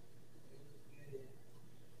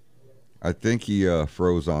 I think he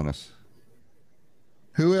froze on us.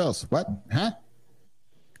 Who else? What? Huh?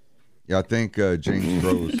 Yeah, I think James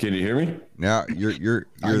froze. Can you hear me? Now you're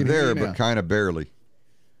I can hear there, you now. but kind of barely.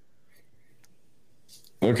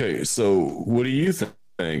 Okay, so what do you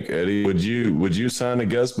think, Eddie? Would you sign a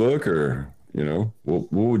guest book, or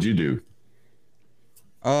what would you do?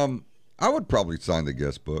 I would probably sign the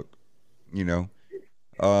guest book. Real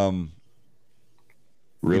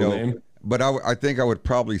name? But I think I would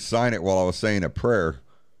probably sign it while I was saying a prayer.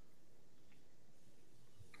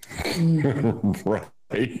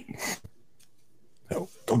 Right. No,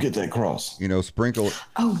 go get that cross. Sprinkle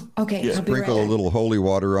Oh, okay. I'll be sprinkle right a back. little holy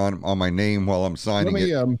water on my name while I'm Let signing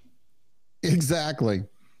me it. exactly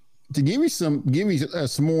to give you some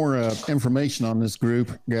more information on this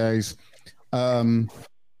group, guys.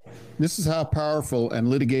 This is how powerful and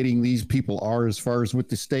litigating these people are as far as with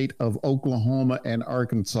the state of Oklahoma and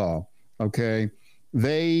Arkansas. Okay,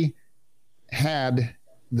 they had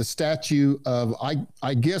the statue of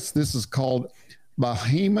I guess this is called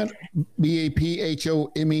Baphomet,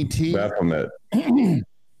 Baphomet. Baphomet.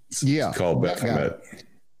 Yeah, It's called that guy. Baphomet.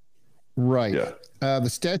 Right. Yeah. The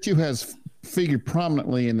statue has figured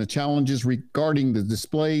prominently in the challenges regarding the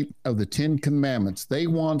display of the 10 Commandments. They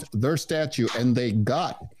want their statue, and they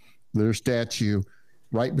got their statue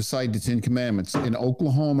right beside the 10 Commandments in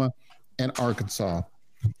Oklahoma and Arkansas.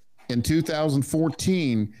 In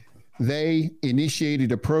 2014, they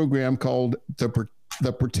initiated a program called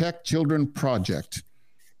the Protect Children Project.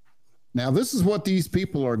 Now, this is what these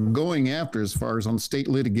people are going after as far as on state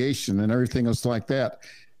litigation and everything else like that.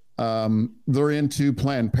 They're into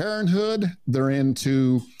Planned Parenthood. They're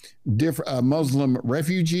into different Muslim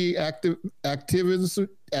refugee activities.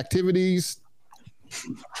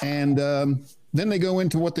 And then they go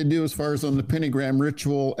into what they do as far as on the pentagram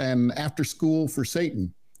ritual and after school for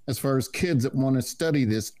Satan, as far as kids that want to study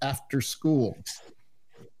this after school.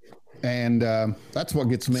 And that's what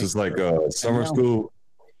gets me. This is like summer school,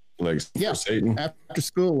 like for Satan. After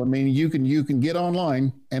school. I mean, you can get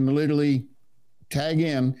online and literally tag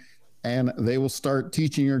in, and they will start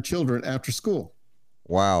teaching your children after school.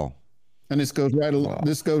 Wow. And this goes right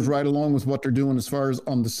along with what they're doing as far as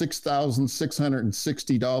on the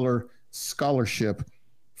 $6,660 scholarship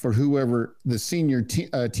for whoever the senior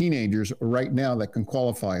teenagers right now that can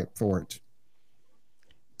qualify for it.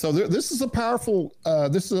 So this is a powerful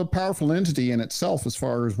entity in itself as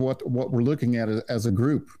far as what we're looking at as a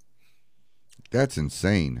group. That's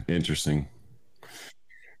insane. Interesting.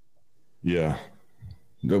 Yeah.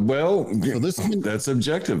 Well, so that's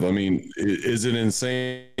objective. I mean, is it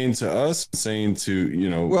insane to us? Insane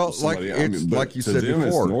to Well, like you said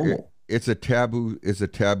before, it's a taboo. It's a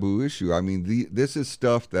taboo issue. I mean, this is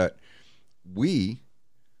stuff that we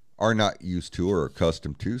are not used to or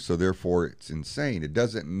accustomed to. So therefore, it's insane. It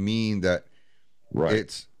doesn't mean that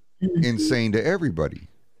it's insane to everybody.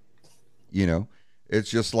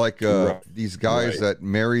 It's just like these guys that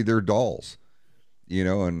marry their dolls.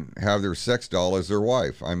 And have their sex doll as their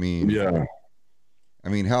wife. I mean, yeah. I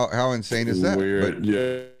mean, how insane is that? Weird.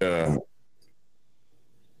 Yeah.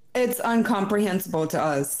 It's incomprehensible to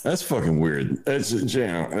us. That's fucking weird. That's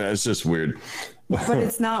just weird. But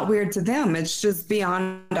it's not weird to them. It's just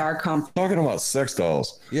beyond our Talking about sex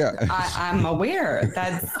dolls. Yeah. I'm aware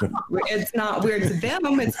it's not weird to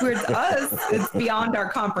them. It's weird to us. It's beyond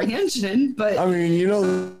our comprehension. But I mean,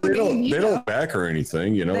 they don't back or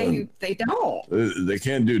anything, They don't. They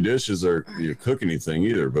can't do dishes or cook anything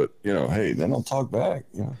either, but hey, they don't talk back,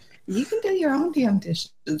 You can do your own damn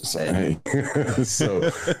dishes. Hey.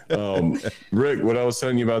 So, Rick, what I was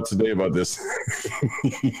telling you about today about this,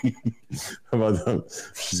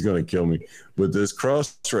 she's going to kill me. But this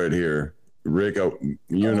cross right here, Rick,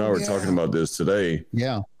 you and I were talking about this today.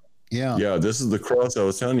 Yeah. Yeah, this is the cross I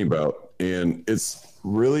was telling you about. And it's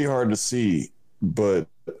really hard to see, but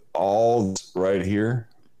all right here,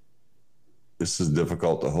 this is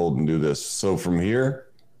difficult to hold and do this. So from here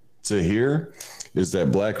to here, is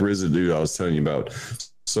that black residue I was telling you about.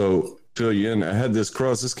 So fill you in, I had this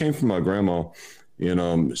cross. This came from my grandma,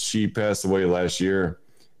 and she passed away last year.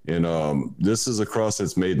 And this is a cross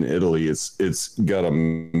that's made in Italy. It's got a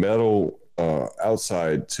metal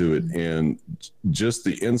outside to it, and just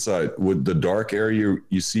the inside with the dark area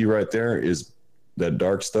you see right there is that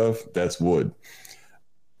dark stuff. That's wood.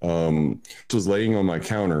 It was laying on my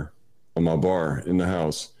counter on my bar in the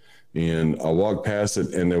house, and I walked past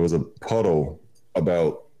it, and there was a puddle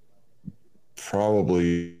about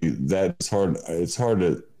probably it's hard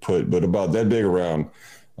to put, but about that big around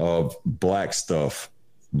of black stuff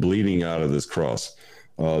bleeding out of this cross.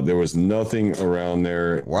 There was nothing around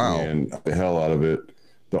there. Wow. And the hell out of it.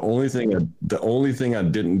 The only thing I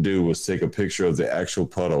didn't do was take a picture of the actual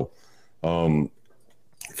puddle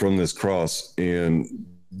from this cross, and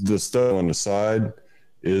the stuff on the side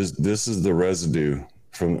is the residue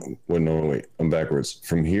I'm backwards.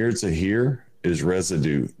 From here to here is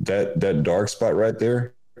residue. That dark spot right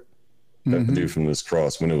there, that residue from this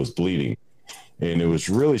cross when it was bleeding. And it was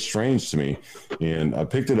really strange to me. And I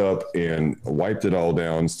picked it up and wiped it all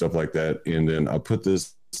down, stuff like that. And then I put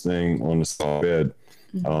this thing on the bed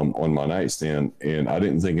on my nightstand, and I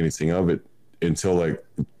didn't think anything of it until like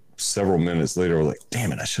several minutes later. I was like,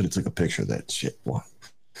 damn it, I should have took a picture of that shit. What?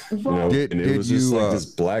 And it was just like this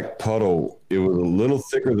black puddle. It was a little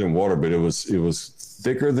thicker than water, but it was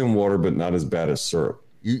thicker than water, but not as bad as syrup.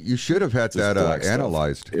 You should have had that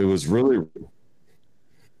analyzed. It was really.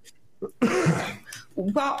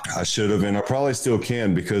 Well, I should have, and I probably still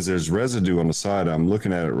can, because there's residue on the side. I'm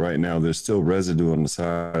looking at it right now. There's still residue on the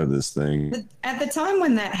side of this thing. At the time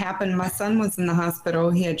when that happened, my son was in the hospital.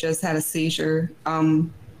 He had just had a seizure.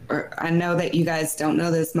 I know that you guys don't know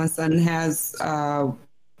this. My son has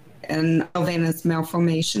an venous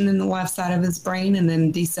malformation in the left side of his brain, and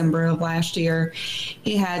in December of last year,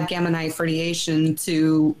 he had gamma knife radiation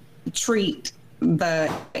to treat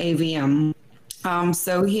the AVM.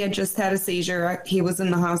 So he had just had a seizure. He was in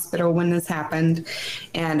the hospital when this happened,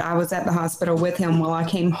 and I was at the hospital with him while I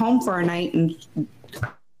came home for a night and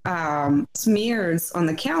smears on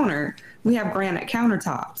the counter. We have granite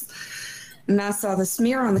countertops. And I saw the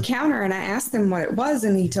smear on the counter and I asked him what it was,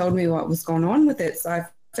 and he told me what was going on with it. So I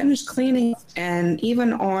finished cleaning, and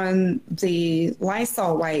even on the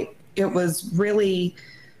Lysol wipe, it was really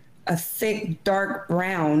a thick, dark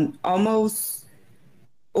brown, almost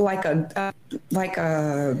like a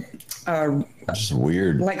Just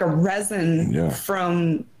weird. like a resin Yeah.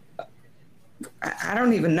 from, I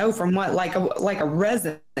don't even know from what, like a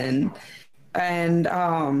resin. And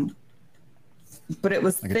but it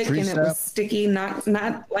was Like a thick tree and it was sap? sticky, not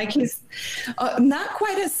like his not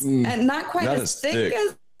quite as not quite Not as as thick thick.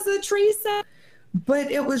 as the tree sap,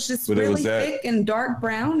 but it was just But it really was that- thick and dark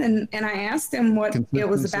brown. And I asked him what it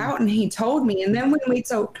was Consistency? about, and he told me. And then when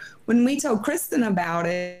we told Kristen about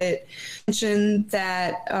it, mentioned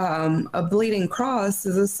that a bleeding cross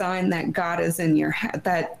is a sign that God is in your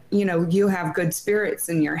that you have good spirits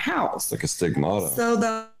in your house. Like a stigmata. So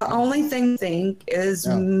the only thing I think is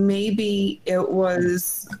Yeah. maybe it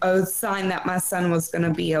was a sign that my son was going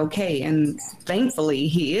to be okay, and thankfully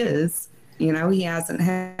he is. He hasn't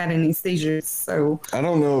had any seizures. So I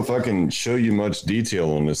don't know if I can show you much detail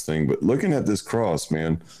on this thing, but looking at this cross,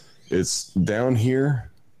 man, it's down here,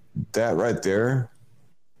 that right there,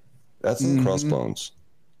 that's the crossbones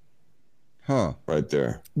Huh. right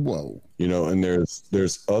there. Whoa. And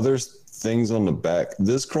there's other things on the back.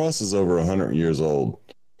 This cross is over 100 years old.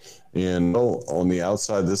 And on the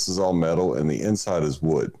outside, this is all metal, and the inside is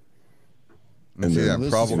wood. And Yeah, then This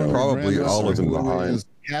is probably from a probably grandmother olive something who wood. behind. is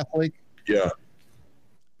Catholic. Yeah.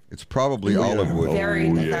 It's probably Oh, olive yeah. wood. very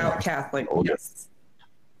yeah. devout Catholic. Oh, yeah. Yes.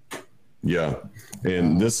 Yeah.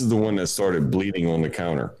 And this is the one that started bleeding on the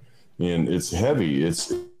counter. And it's heavy.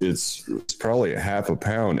 It's probably a half a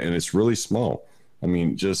pound, and it's really small. I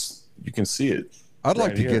mean, just you can see it. I'd like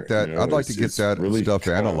right to here, get that. I'd like to get it's that really stuff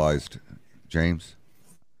strong. analyzed, James.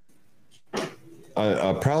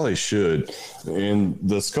 I probably should. And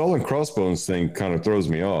the skull and crossbones thing kind of throws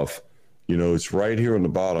me off. It's right here on the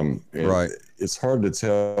bottom. And Right. It's hard to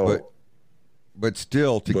tell. But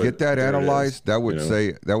still, to But get that there it analyzed, is, that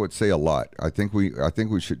would say a lot. I think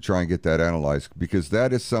we should try and get that analyzed, because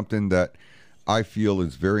that is something that I feel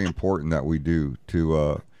is very important that we do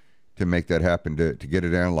to make that happen, to get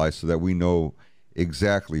it analyzed, so that we know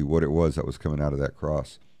exactly what it was that was coming out of that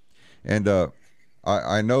cross. And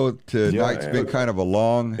I know tonight's been kind of a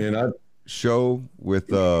long and show with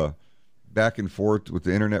back and forth with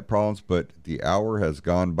the internet problems, but the hour has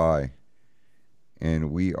gone by, and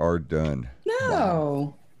we are done.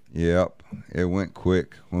 No, Yep, it went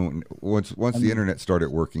quick once the internet started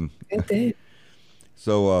working. it did.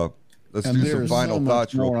 So let's And do some there's final so much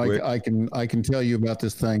thoughts real more quick. I can tell you about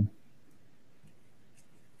this thing.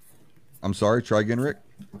 I'm sorry, try again, Rick.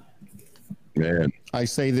 man, I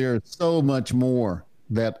say there's so much more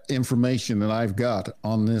that information that I've got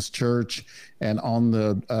on this church and on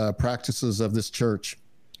the practices of this church,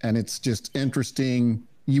 and it's just interesting.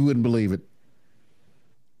 You wouldn't believe it.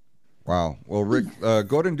 Wow. Well, Rick, go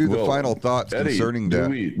ahead and do the Well, final thoughts Eddie, concerning do that,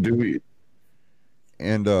 we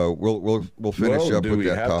and we'll finish up do with we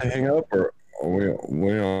that have topic. to hang up, or are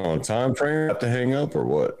we on a time frame? Have to hang up, or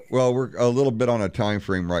what? Well, we're a little bit on a time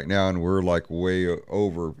frame right now, and we're like way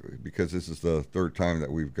over, because this is the third time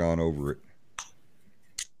that we've gone over it.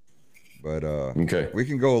 But Okay. we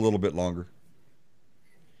can go a little bit longer.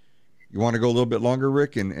 You want to go a little bit longer,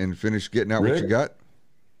 Rick, and finish getting out what you Rick? got?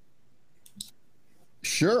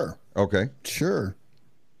 Sure. Okay. Sure.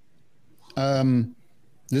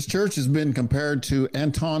 This church has been compared to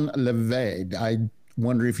Anton LaVey. I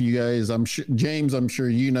wonder if you guys, James, I'm sure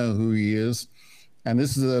you know who he is. And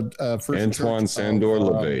this is a first Antoine church Sandor of,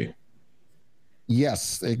 LaVey.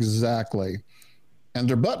 Yes, exactly. And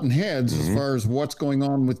they're button heads as far as what's going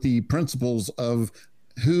on with the principles of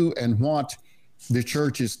who and what the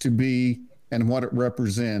church is to be and what it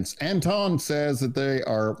represents. Anton says that they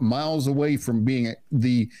are miles away from being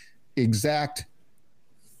the exact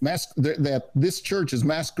that this church is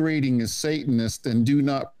masquerading as Satanist and do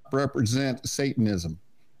not represent Satanism.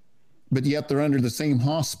 But yet they're under the same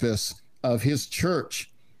hospice of his church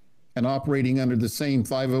and operating under the same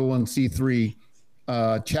 501c3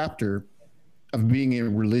 chapter of being a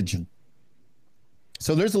religion.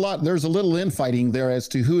 So there's a little infighting there as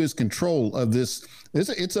to who is control of this.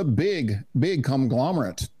 It's a big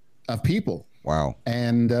conglomerate of people. Wow.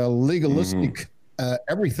 And legalistic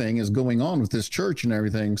everything is going on with this church and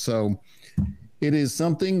everything. So it is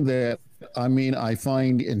something that, I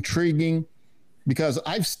find intriguing, because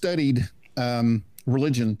I've studied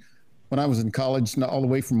religion when I was in college, all the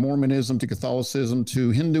way from Mormonism to Catholicism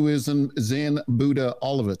to Hinduism, Zen, Buddha,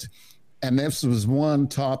 all of it. And this was one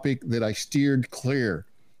topic that I steered clear.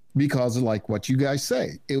 because of like what you guys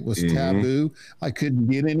say. It was taboo. I couldn't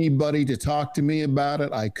get anybody to talk to me about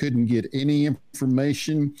it. I couldn't get any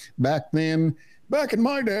information back then. Back in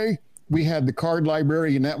my day, we had the card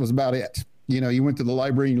library and that was about it. You know, you went to the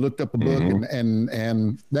library and you looked up a book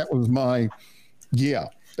and that was my,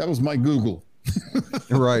 that was my Google.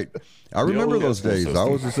 Right. I remember those days. I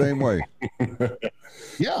was the same way.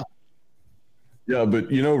 Yeah. Yeah,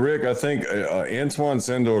 but you know, Rick, I think Antoine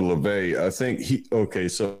Sandor LaVey, I think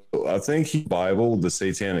he Bible, the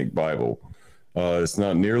Satanic Bible. It's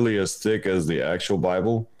not nearly as thick as the actual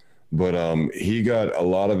Bible, but he got a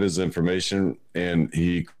lot of his information and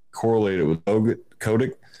he correlated with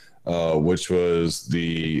Codic, which was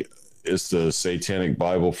the Satanic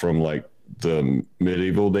Bible from like the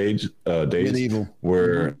medieval days.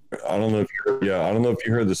 Where I don't know if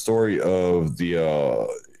you heard the story of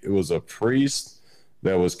it was a priest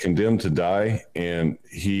that was condemned to die, and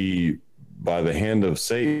he, by the hand of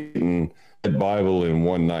Satan, read Bible in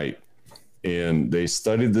one night. And they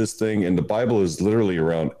studied this thing, and the Bible is literally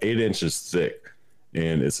around 8 inches thick,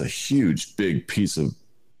 and it's a huge, big piece of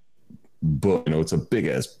book. You know, it's a big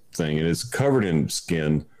ass thing, and it's covered in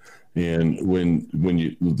skin. And when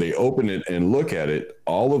they open it and look at it,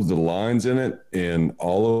 all of the lines in it and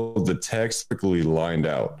all of the text perfectly lined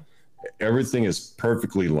out. Everything is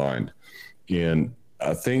perfectly lined. And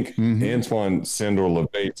I think Antoine Sandor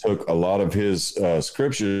LaVey took a lot of his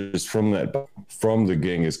scriptures from the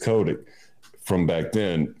Genghis Codic from back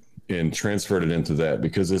then and transferred it into that,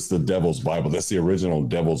 because it's the Devil's Bible. That's the original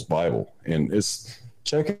Devil's Bible. And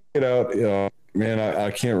check it out. Man, I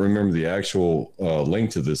can't remember the actual link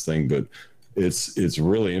to this thing, but it's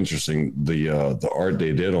really interesting, the art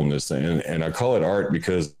they did on this thing. And I call it art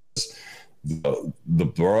because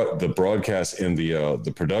the broadcast and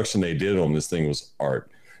the production they did on this thing was art,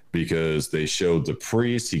 because they showed the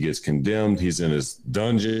priest, he gets condemned, he's in his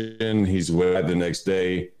dungeon, he's wed the next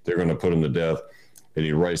day, they're going to put him to death, and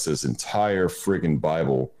he writes this entire freaking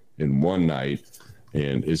Bible in one night.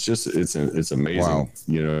 And it's amazing. Wow.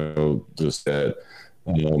 You know, just that.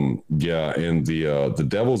 And the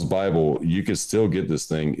Devil's Bible, you can still get this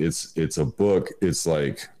thing. It's a book. It's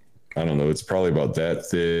like, I don't know, it's probably about that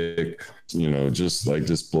thick, you know, just like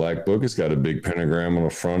this black book. It's got a big pentagram on the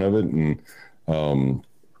front of it. And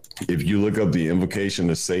if you look up the invocation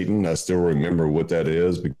to Satan, I still remember what that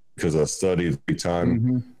is because I studied the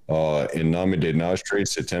time in Name de Nostre,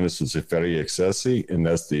 Satanis Luciferi Excessi, and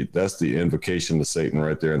that's the invocation to Satan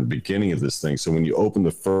right there in the beginning of this thing. So when you open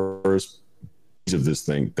the first page of this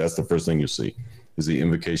thing, that's the first thing you see is the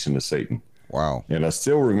invocation to Satan. Wow. And I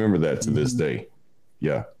still remember that to this day.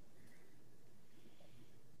 Yeah.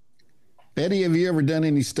 Eddie, have you ever done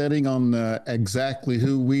any studying on exactly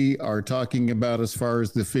who we are talking about as far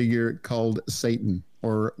as the figure called Satan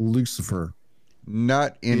or Lucifer?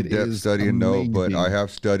 Not in-depth studying, no, but I have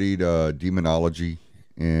studied demonology,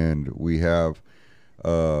 and we have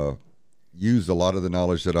used a lot of the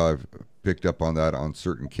knowledge that I've picked up on that on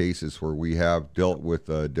certain cases where we have dealt with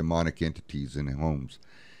demonic entities in homes.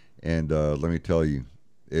 And let me tell you,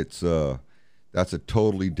 that's a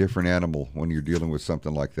totally different animal when you're dealing with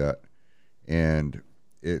something like that. And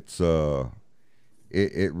it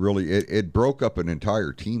really broke up an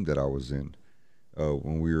entire team that I was in.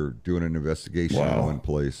 When we were doing an investigation in one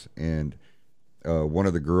place, and one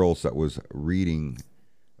of the girls that was reading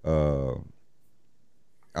out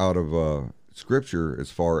of scripture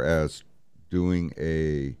as far as doing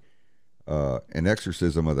an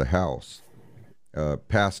exorcism of the house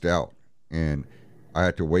passed out, and I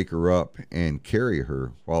had to wake her up and carry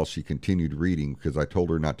her while she continued reading because I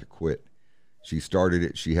told her not to quit. She started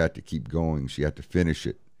it, she had to keep going, she had to finish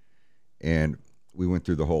it, and we went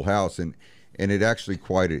through the whole house, and it actually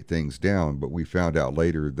quieted things down. But we found out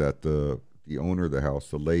later that the owner of the house,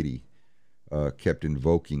 the lady, kept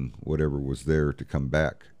invoking whatever was there to come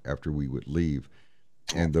back after we would leave.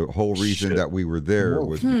 And the whole reason that we were there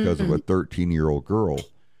was because of a 13-year-old girl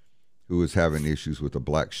who was having issues with a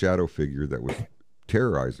black shadow figure that was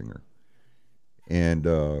terrorizing her. And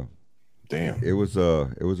damn, it was a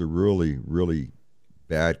really, really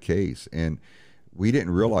bad case. And we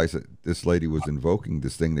didn't realize that this lady was invoking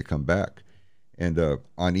this thing to come back. And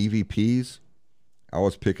on EVPs, I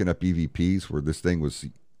was picking up EVPs where this thing was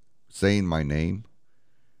saying my name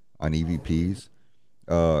on EVPs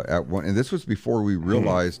at one, and this was before we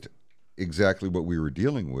realized exactly what we were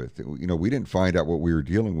dealing with. You know, we didn't find out what we were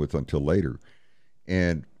dealing with until later.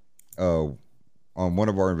 And on one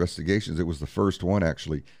of our investigations, it was the first one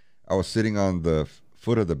actually. I was sitting on the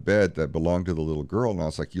foot of the bed that belonged to the little girl, and I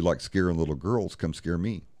was like, "You like scaring little girls? Come scare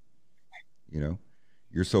me. You know,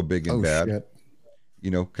 you're so big and bad. Shit. You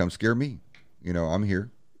know, come scare me. You know, I'm here."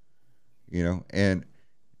 and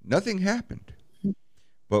nothing happened.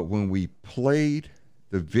 But when we played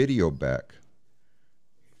the video back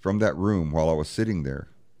from that room while I was sitting there,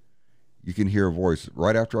 you can hear a voice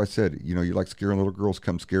right after I said, you like scaring little girls,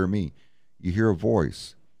 come scare me. You hear a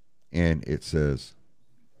voice and it says,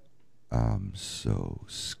 I'm so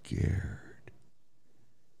scared.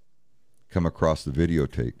 Come across the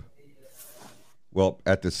videotape. Well,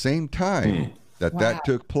 at the same time that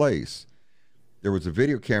took place, there was a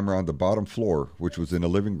video camera on the bottom floor, which was in the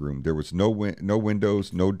living room. There was no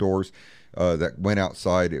windows, no doors that went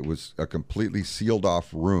outside. It was a completely sealed off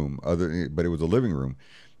room, but it was a living room.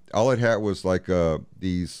 All it had was like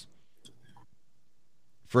these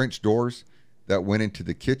French doors that went into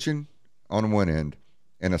the kitchen on one end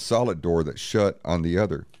and a solid door that shut on the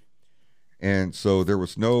other. And so there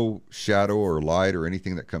was no shadow or light or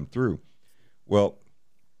anything that come through. Well,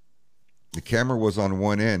 the camera was on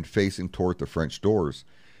one end facing toward the French doors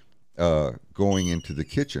going into the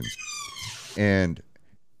kitchen. And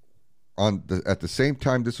at the same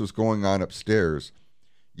time this was going on upstairs,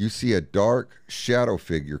 you see a dark shadow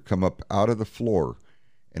figure come up out of the floor,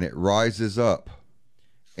 and it rises up,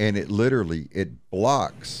 and it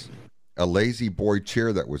blocks a lazy boy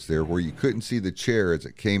chair that was there where you couldn't see the chair as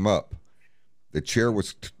it came up. The chair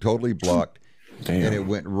was totally blocked. Damn. And it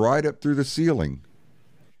went right up through the ceiling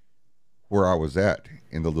where I was at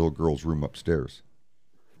in the little girl's room upstairs.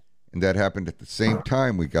 And that happened at the same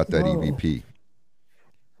time we got that EVP.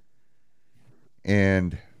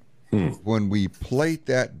 And when we played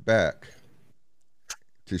that back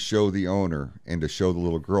to show the owner and to show the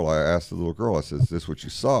little girl, I asked the little girl, I said, is this what you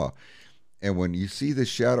saw? And when you see the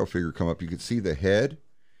shadow figure come up, you could see the head,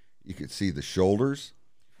 you could see the shoulders,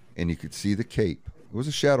 and you could see the cape. It was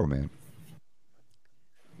a shadow man.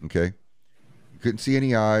 Okay? You couldn't see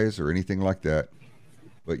any eyes or anything like that,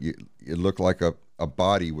 but it looked like a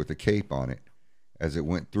body with a cape on it as it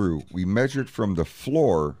went through. We measured from the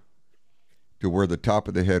floor to where the top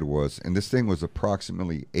of the head was, and this thing was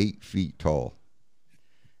approximately 8 feet tall.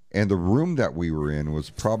 And the room that we were in was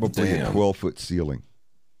probably a 12-foot ceiling.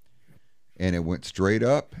 And it went straight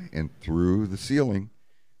up and through the ceiling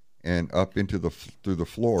and up into through the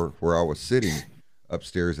floor where I was sitting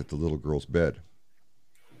upstairs at the little girl's bed.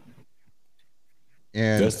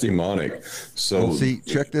 And that's demonic. So see,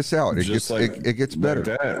 check this out. It gets better.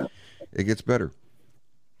 Like it gets better.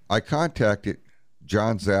 I contacted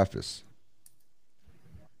John Zaffis,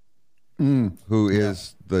 who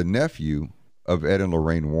is the nephew of Ed and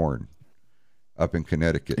Lorraine Warren up in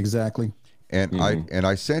Connecticut. Exactly. And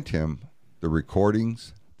I sent him the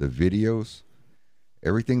recordings, the videos,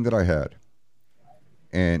 everything that I had.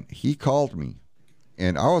 And he called me,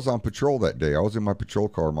 and I was on patrol that day. I was in my patrol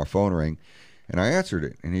car, my phone rang, and I answered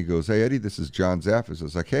it. And he goes, "Hey, Eddie, this is John Zaffis." I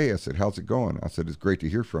was like, "Hey," I said, "how's it going?" I said, "It's great to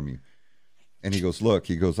hear from you." And he goes, "Look,"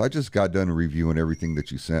 he goes, "I just got done reviewing everything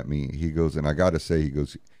that you sent me." He goes, "And I got to say," he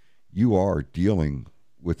goes, "you are dealing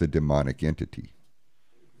with a demonic entity.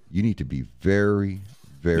 You need to be very,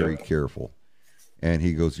 very careful." And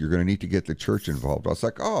he goes, "You're going to need to get the church involved." I was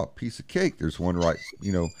like, "Oh, piece of cake. There's one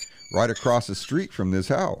right across the street from this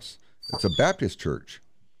house. It's a Baptist church."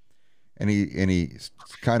 And he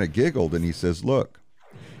kind of giggled, and he says, "Look,"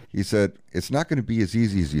 he said, "it's not going to be as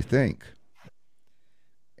easy as you think."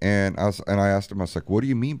 And I asked him, I was like, "What do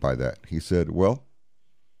you mean by that?" He said, "Well,"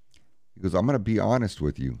 he goes, "I'm going to be honest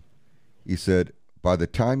with you." He said, "By the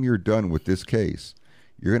time you're done with this case,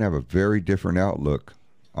 you're going to have a very different outlook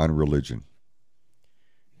on religion."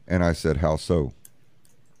 And I said, "How so?"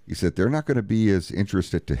 He said, "They're not going to be as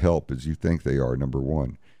interested to help as you think they are, number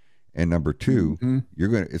one. And number two,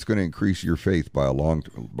 it's going to increase your faith by a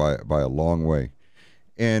long way."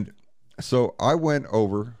 And so I went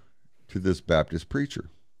over to this Baptist preacher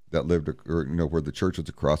that lived, where the church was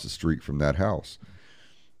across the street from that house.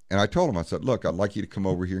 And I told him, I said, "Look, I'd like you to come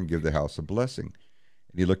over here and give the house a blessing."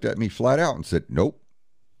 And he looked at me flat out and said, "Nope,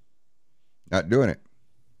 not doing it."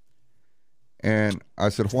 And I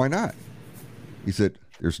said, "Why not?" He said,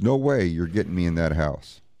 "There's no way you're getting me in that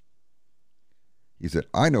house." He said,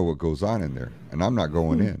 "I know what goes on in there, and I'm not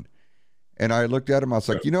going in." And I looked at him, I was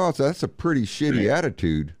like, I said, "That's a pretty shitty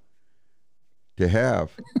attitude to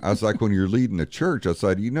have." I was like, "When you're leading a church," I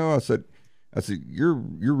said, I said, you're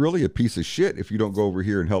really a piece of shit if you don't go over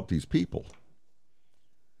here and help these people."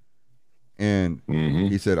 And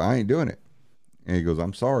he said, "I ain't doing it." And he goes,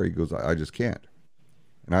 "I'm sorry." He goes, I just can't."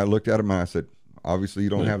 And I looked at him and I said, "Obviously you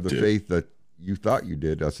don't have the faith that you thought you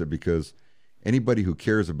did." I said, "Because anybody who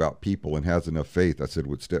cares about people and has enough faith," I said,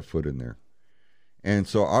 "would step foot in there." And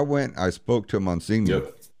so I spoke to Monsignor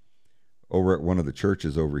over at one of the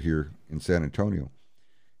churches over here in San Antonio.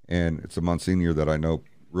 And it's a Monsignor that I know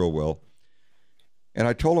real well. And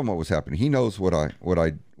I told him what was happening. He knows what I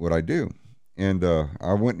do. And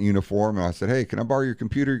I went in uniform and I said, "Hey, can I borrow your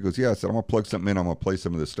computer?" He goes, "Yeah." I said, "I'm gonna plug something in. I'm gonna play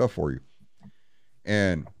some of this stuff for you."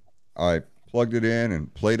 And I plugged it in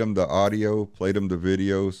and played him the audio, played him the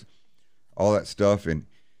videos, all that stuff. And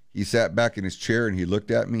he sat back in his chair and he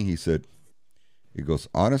looked at me. He said, he goes,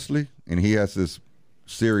 "Honestly," and he has this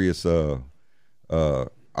serious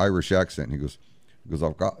Irish accent. He goes,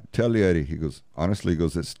 "I've got to tell you, Eddie." He goes, "Honestly," he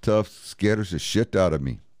goes, "it's tough, scares the shit out of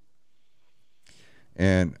me."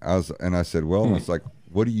 And I said, "Well," it's like,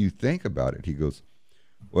 "What do you think about it?" He goes,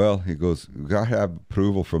 "Well," he goes, "we got to have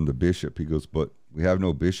approval from the bishop." He goes, "But we have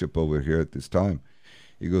no bishop over here at this time."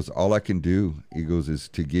 He goes, "All I can do," he goes, "is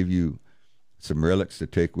to give you some relics to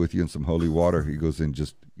take with you and some holy water." He goes, "And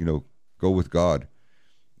just, go with God."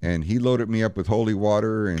 And he loaded me up with holy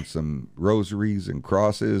water and some rosaries and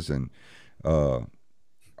crosses and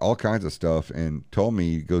all kinds of stuff, and told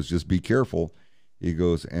me, he goes, "Just be careful." He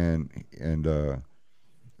goes,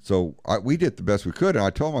 so we did the best we could. And I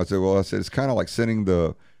told him, I said, "It's kind of like sending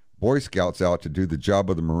the Boy Scouts out to do the job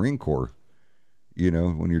of the Marine Corps,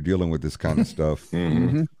 when you're dealing with this kind of stuff."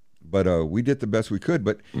 Mm-hmm. But we did the best we could.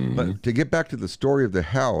 But to get back to the story of the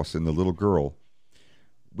house and the little girl,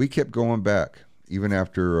 we kept going back even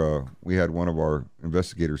after we had one of our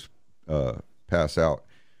investigators pass out.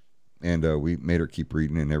 And we made her keep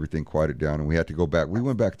reading and everything quieted down. And we had to go back. We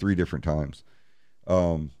went back 3 different times.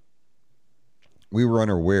 We were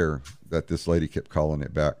unaware that this lady kept calling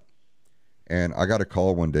it back. And I got a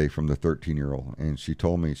call one day from the 13-year-old. And she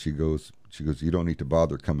told me, she goes, "You don't need to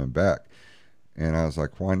bother coming back." And I was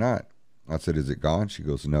like, "Why not?" I said, "Is it gone?" She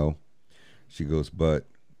goes, "No." She goes,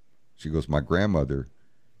 "My grandmother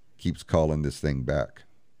keeps calling this thing back."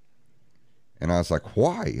 And I was like,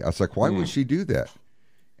 "Why?" I was like, "Why would she do that?"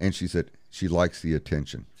 And she said, "She likes the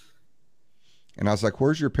attention." And I was like,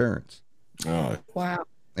 "Where's your parents?" Wow.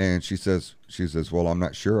 And she says, "Well, I'm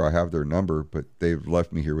not sure. I have their number, but they've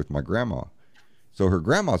left me here with my grandma." So her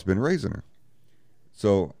grandma's been raising her.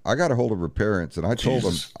 So I got a hold of her parents, and I told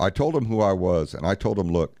them who I was, and I told them,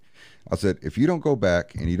 "Look," I said, "if you don't go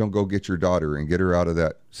back and you don't go get your daughter and get her out of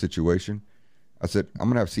that situation," I said, "I'm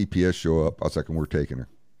gonna have CPS show up." I was like, "And we're taking her."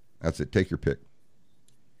 I said, "Take your pick."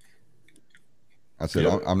 I said,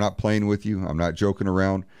 Yep. I'm not playing with you. I'm not joking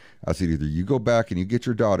around. I said, either you go back and you get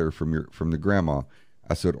your daughter from the grandma.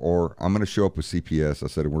 I said, or I'm going to show up with CPS. I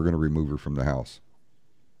said, and we're going to remove her from the house.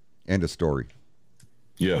 End of story.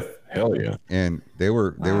 Yeah, hell yeah. And they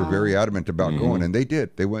were very adamant about going, and they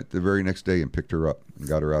did. They went the very next day and picked her up and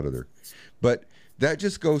got her out of there. But that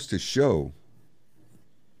just goes to show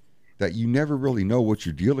that you never really know what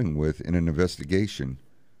you're dealing with in an investigation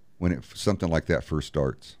when something like that first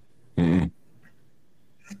starts. Mm-hmm.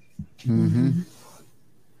 Mm-hmm.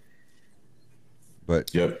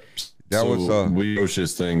 But Yep. that was we approach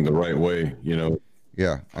this thing the right way,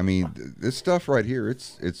 Yeah, I mean, this stuff right here,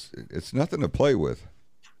 it's nothing to play with.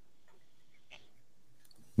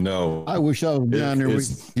 No, I wish I was down there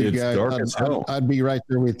with you it's guys. dark as hell. I'd be right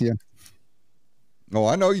there with you. Oh,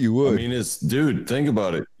 I know you would. I mean, dude, think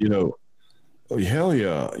about it. Oh, hell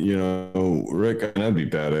yeah. Rick, that'd be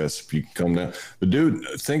badass if you could come down. But dude,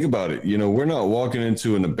 think about it. We're not walking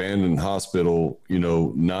into an abandoned hospital,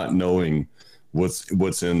 not knowing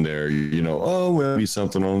what's in there. Oh, well, maybe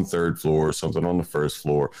something on the 3rd floor, something on the 1st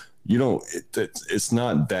floor. It's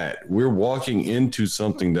not that. We're walking into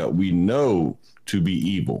something that we know to be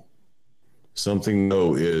evil. Something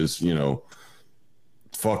though is,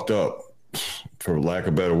 fucked up, for lack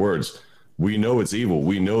of better words. We know it's evil.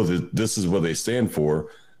 We know that this is what they stand for,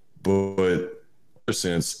 but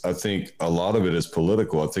since I think a lot of it is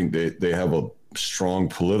political, I think they have a strong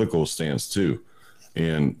political stance too.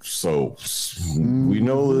 And so we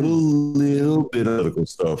know a little bit of political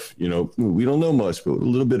stuff. We don't know much, but a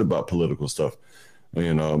little bit about political stuff.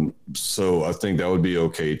 And so I think that would be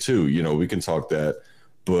okay too. We can talk that,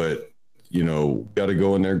 but got to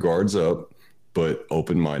go in there guards up, but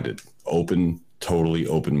open-minded, totally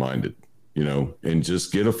open-minded, and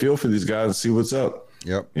just get a feel for these guys and see what's up.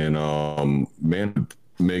 Yep. And man,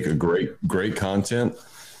 make a great content,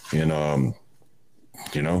 and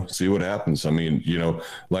see what happens. I mean,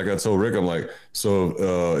 like I told Rick, I'm like,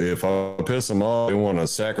 so if I piss them off, they want to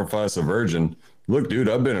sacrifice a virgin. Look, dude,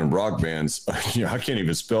 I've been in rock bands. I can't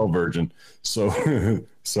even spell virgin. So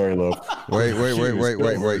sorry, love. Wait.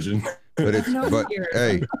 Virgin. But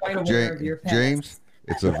hey, Quite aware of your past. James,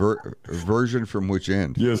 it's a version from which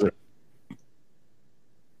end? Yes, sir.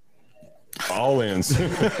 All ends. No,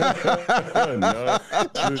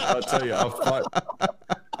 dude, I'll tell you,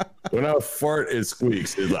 when I fart, it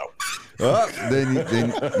squeaks. It's like,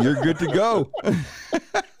 Then you're good to go.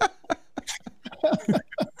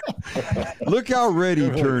 Look how red he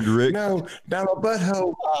turned, Rick. No, not a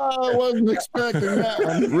butthole. I wasn't expecting that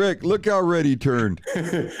one. Rick, look how red he turned.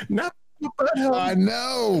 Not a butthole. I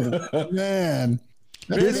know, man.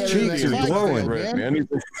 His cheeks are glowing. Right, man.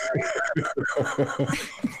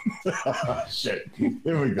 Shit. Here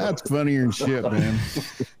we go. That's funnier than shit, man.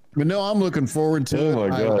 But no, I'm looking forward to Oh, it.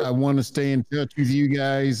 my God. I want to stay in touch with you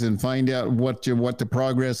guys and find out what the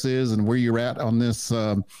progress is and where you're at on this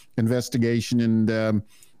investigation. And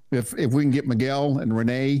if we can get Miguel and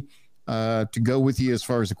Renee to go with you as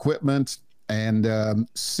far as equipment and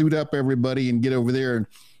suit up everybody and get over there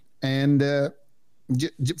and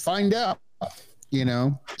find out,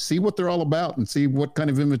 see what they're all about and see what kind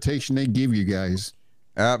of invitation they give you guys.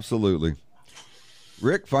 Absolutely.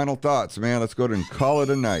 Rick, final thoughts, man. Let's go ahead and call it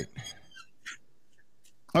a night.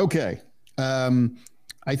 Okay.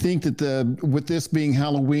 I think that with this being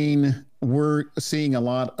Halloween, we're seeing a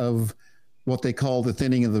lot of what they call the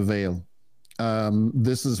thinning of the veil.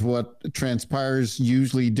 This is what transpires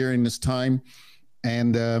usually during this time.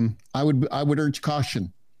 And I would urge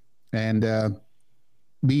caution and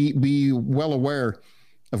be well aware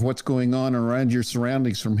of what's going on around your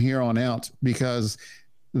surroundings from here on out, because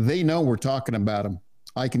they know we're talking about them.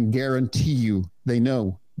 I can guarantee you they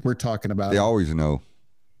know we're talking about They them. always know.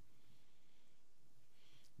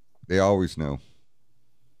 They always know.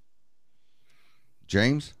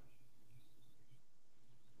 James?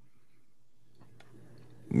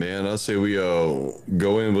 Man, I say we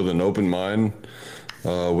go in with an open mind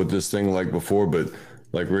with this thing like before, but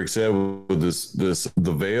like Rick said, with this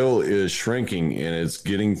the veil is shrinking and it's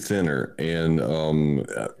getting thinner. And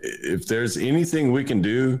if there's anything we can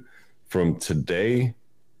do from today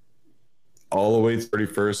all the way to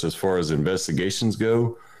 31st as far as investigations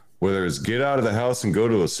go, whether it's get out of the house and go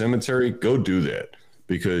to a cemetery, go do that.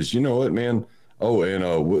 Because you know what, man? Oh, and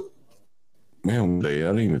man, I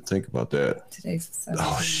didn't even think about that. Today's the 17th.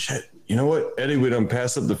 Oh shit! You know what, Eddie? We done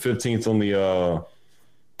passed up the 15th on the.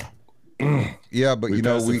 Yeah, but We you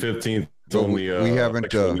know passed the 15th on the. we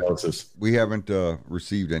haven't analysis. we haven't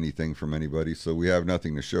received anything from anybody, so we have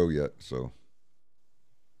nothing to show yet. So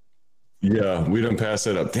Yeah, we done passed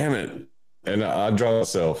that up. Damn it! And I draw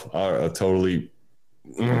myself. I totally.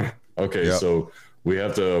 Okay, Yep. so we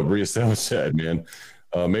have to reestablish that, man.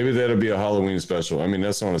 Maybe that'll be a Halloween special. I mean,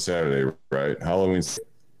 that's on a Saturday, right? Halloween's.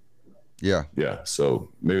 yeah, Yeah, so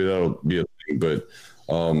maybe that'll be a thing. But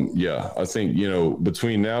yeah, I think,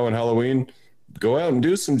 between now and Halloween, go out and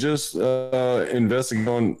do some just investing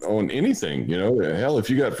on anything. Hell, if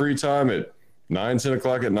you got free time at 9-10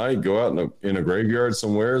 o'clock at night, go out in a graveyard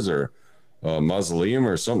somewheres or a mausoleum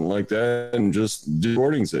or something like that and just do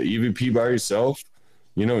recordings, EVP by yourself,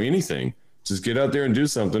 anything. Just get out there and do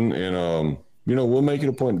something, and we'll make it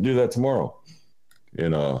a point to do that tomorrow.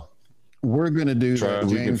 And We're going to do Try that,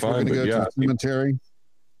 what we can James. We're find, going to but go yeah. to the cemetery.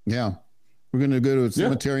 Yeah. We're going to go to a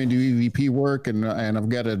cemetery and do EVP work. And I've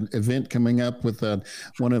got an event coming up with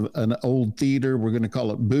one of an old theater. We're going to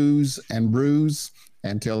call it Booze and Brews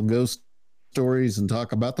and tell ghost stories and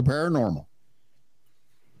talk about the paranormal.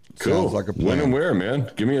 cool. Sounds like a When plan. and where,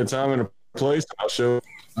 man? Give me a time and a place. I'll show.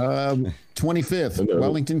 25th, Hello.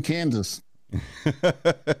 Wellington, Kansas.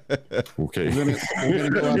 Okay. We're gonna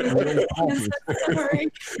go out to the old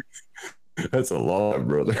office. That's a lot,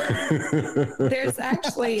 brother. There's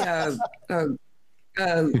actually a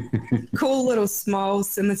cool little small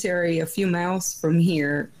cemetery a few miles from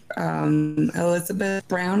here. Elizabeth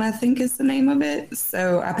Brown, I think is the name of it.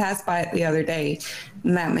 So I passed by it the other day,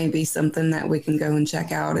 and that may be something that we can go and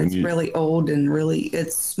check out. It's really old and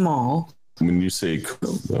it's small. When you say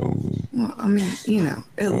cool, though, Well, I mean,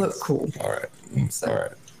 it looked cool. all right. So, All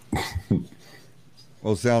right.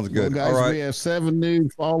 well, sounds Well, good. guys, All right, we have 7 new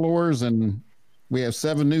followers, and we have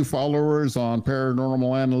 7 new followers on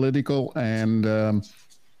Paranormal Analytical, and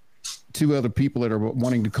 2 other people that are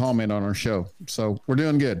wanting to comment on our show. So we're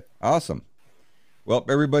doing good. awesome. Well,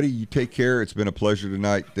 everybody, you take care. It's been a pleasure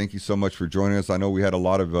tonight. Thank you so much for joining us. I know we had a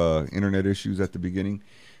lot of internet issues at the beginning,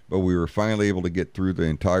 but we were finally able to get through the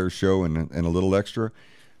entire show and a little extra.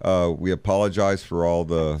 We apologize for all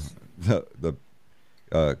the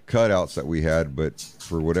cutouts that we had, but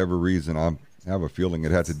for whatever reason, I have a feeling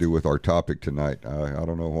it had to do with our topic tonight. I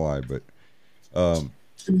don't know why, but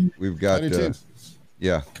we've got I do too.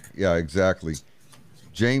 yeah, exactly.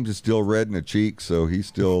 James is still red in the cheek, so he's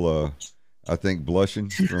still I think blushing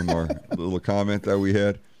from our little comment that we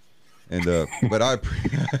had. And but I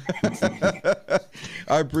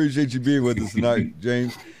appreciate you being with us tonight,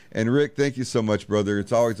 James. And Rick, thank you so much, brother.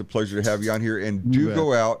 It's always a pleasure to have you on here. And do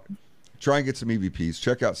go out, try and get some EVPs,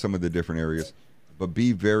 check out some of the different areas, but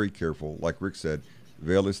be very careful. Like Rick said, the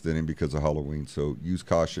veil is thinning because of Halloween, so use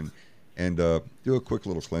caution and do a quick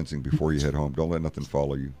little cleansing before you head home. Don't let nothing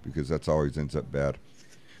follow you, because that's always ends up bad.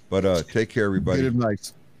 But take care, everybody. Good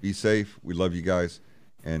advice. Be safe. We love you guys,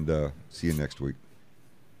 and see you next week.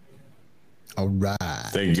 All right.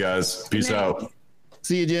 Thank you, guys. Peace out.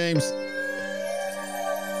 See you, James.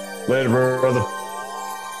 Later, brother.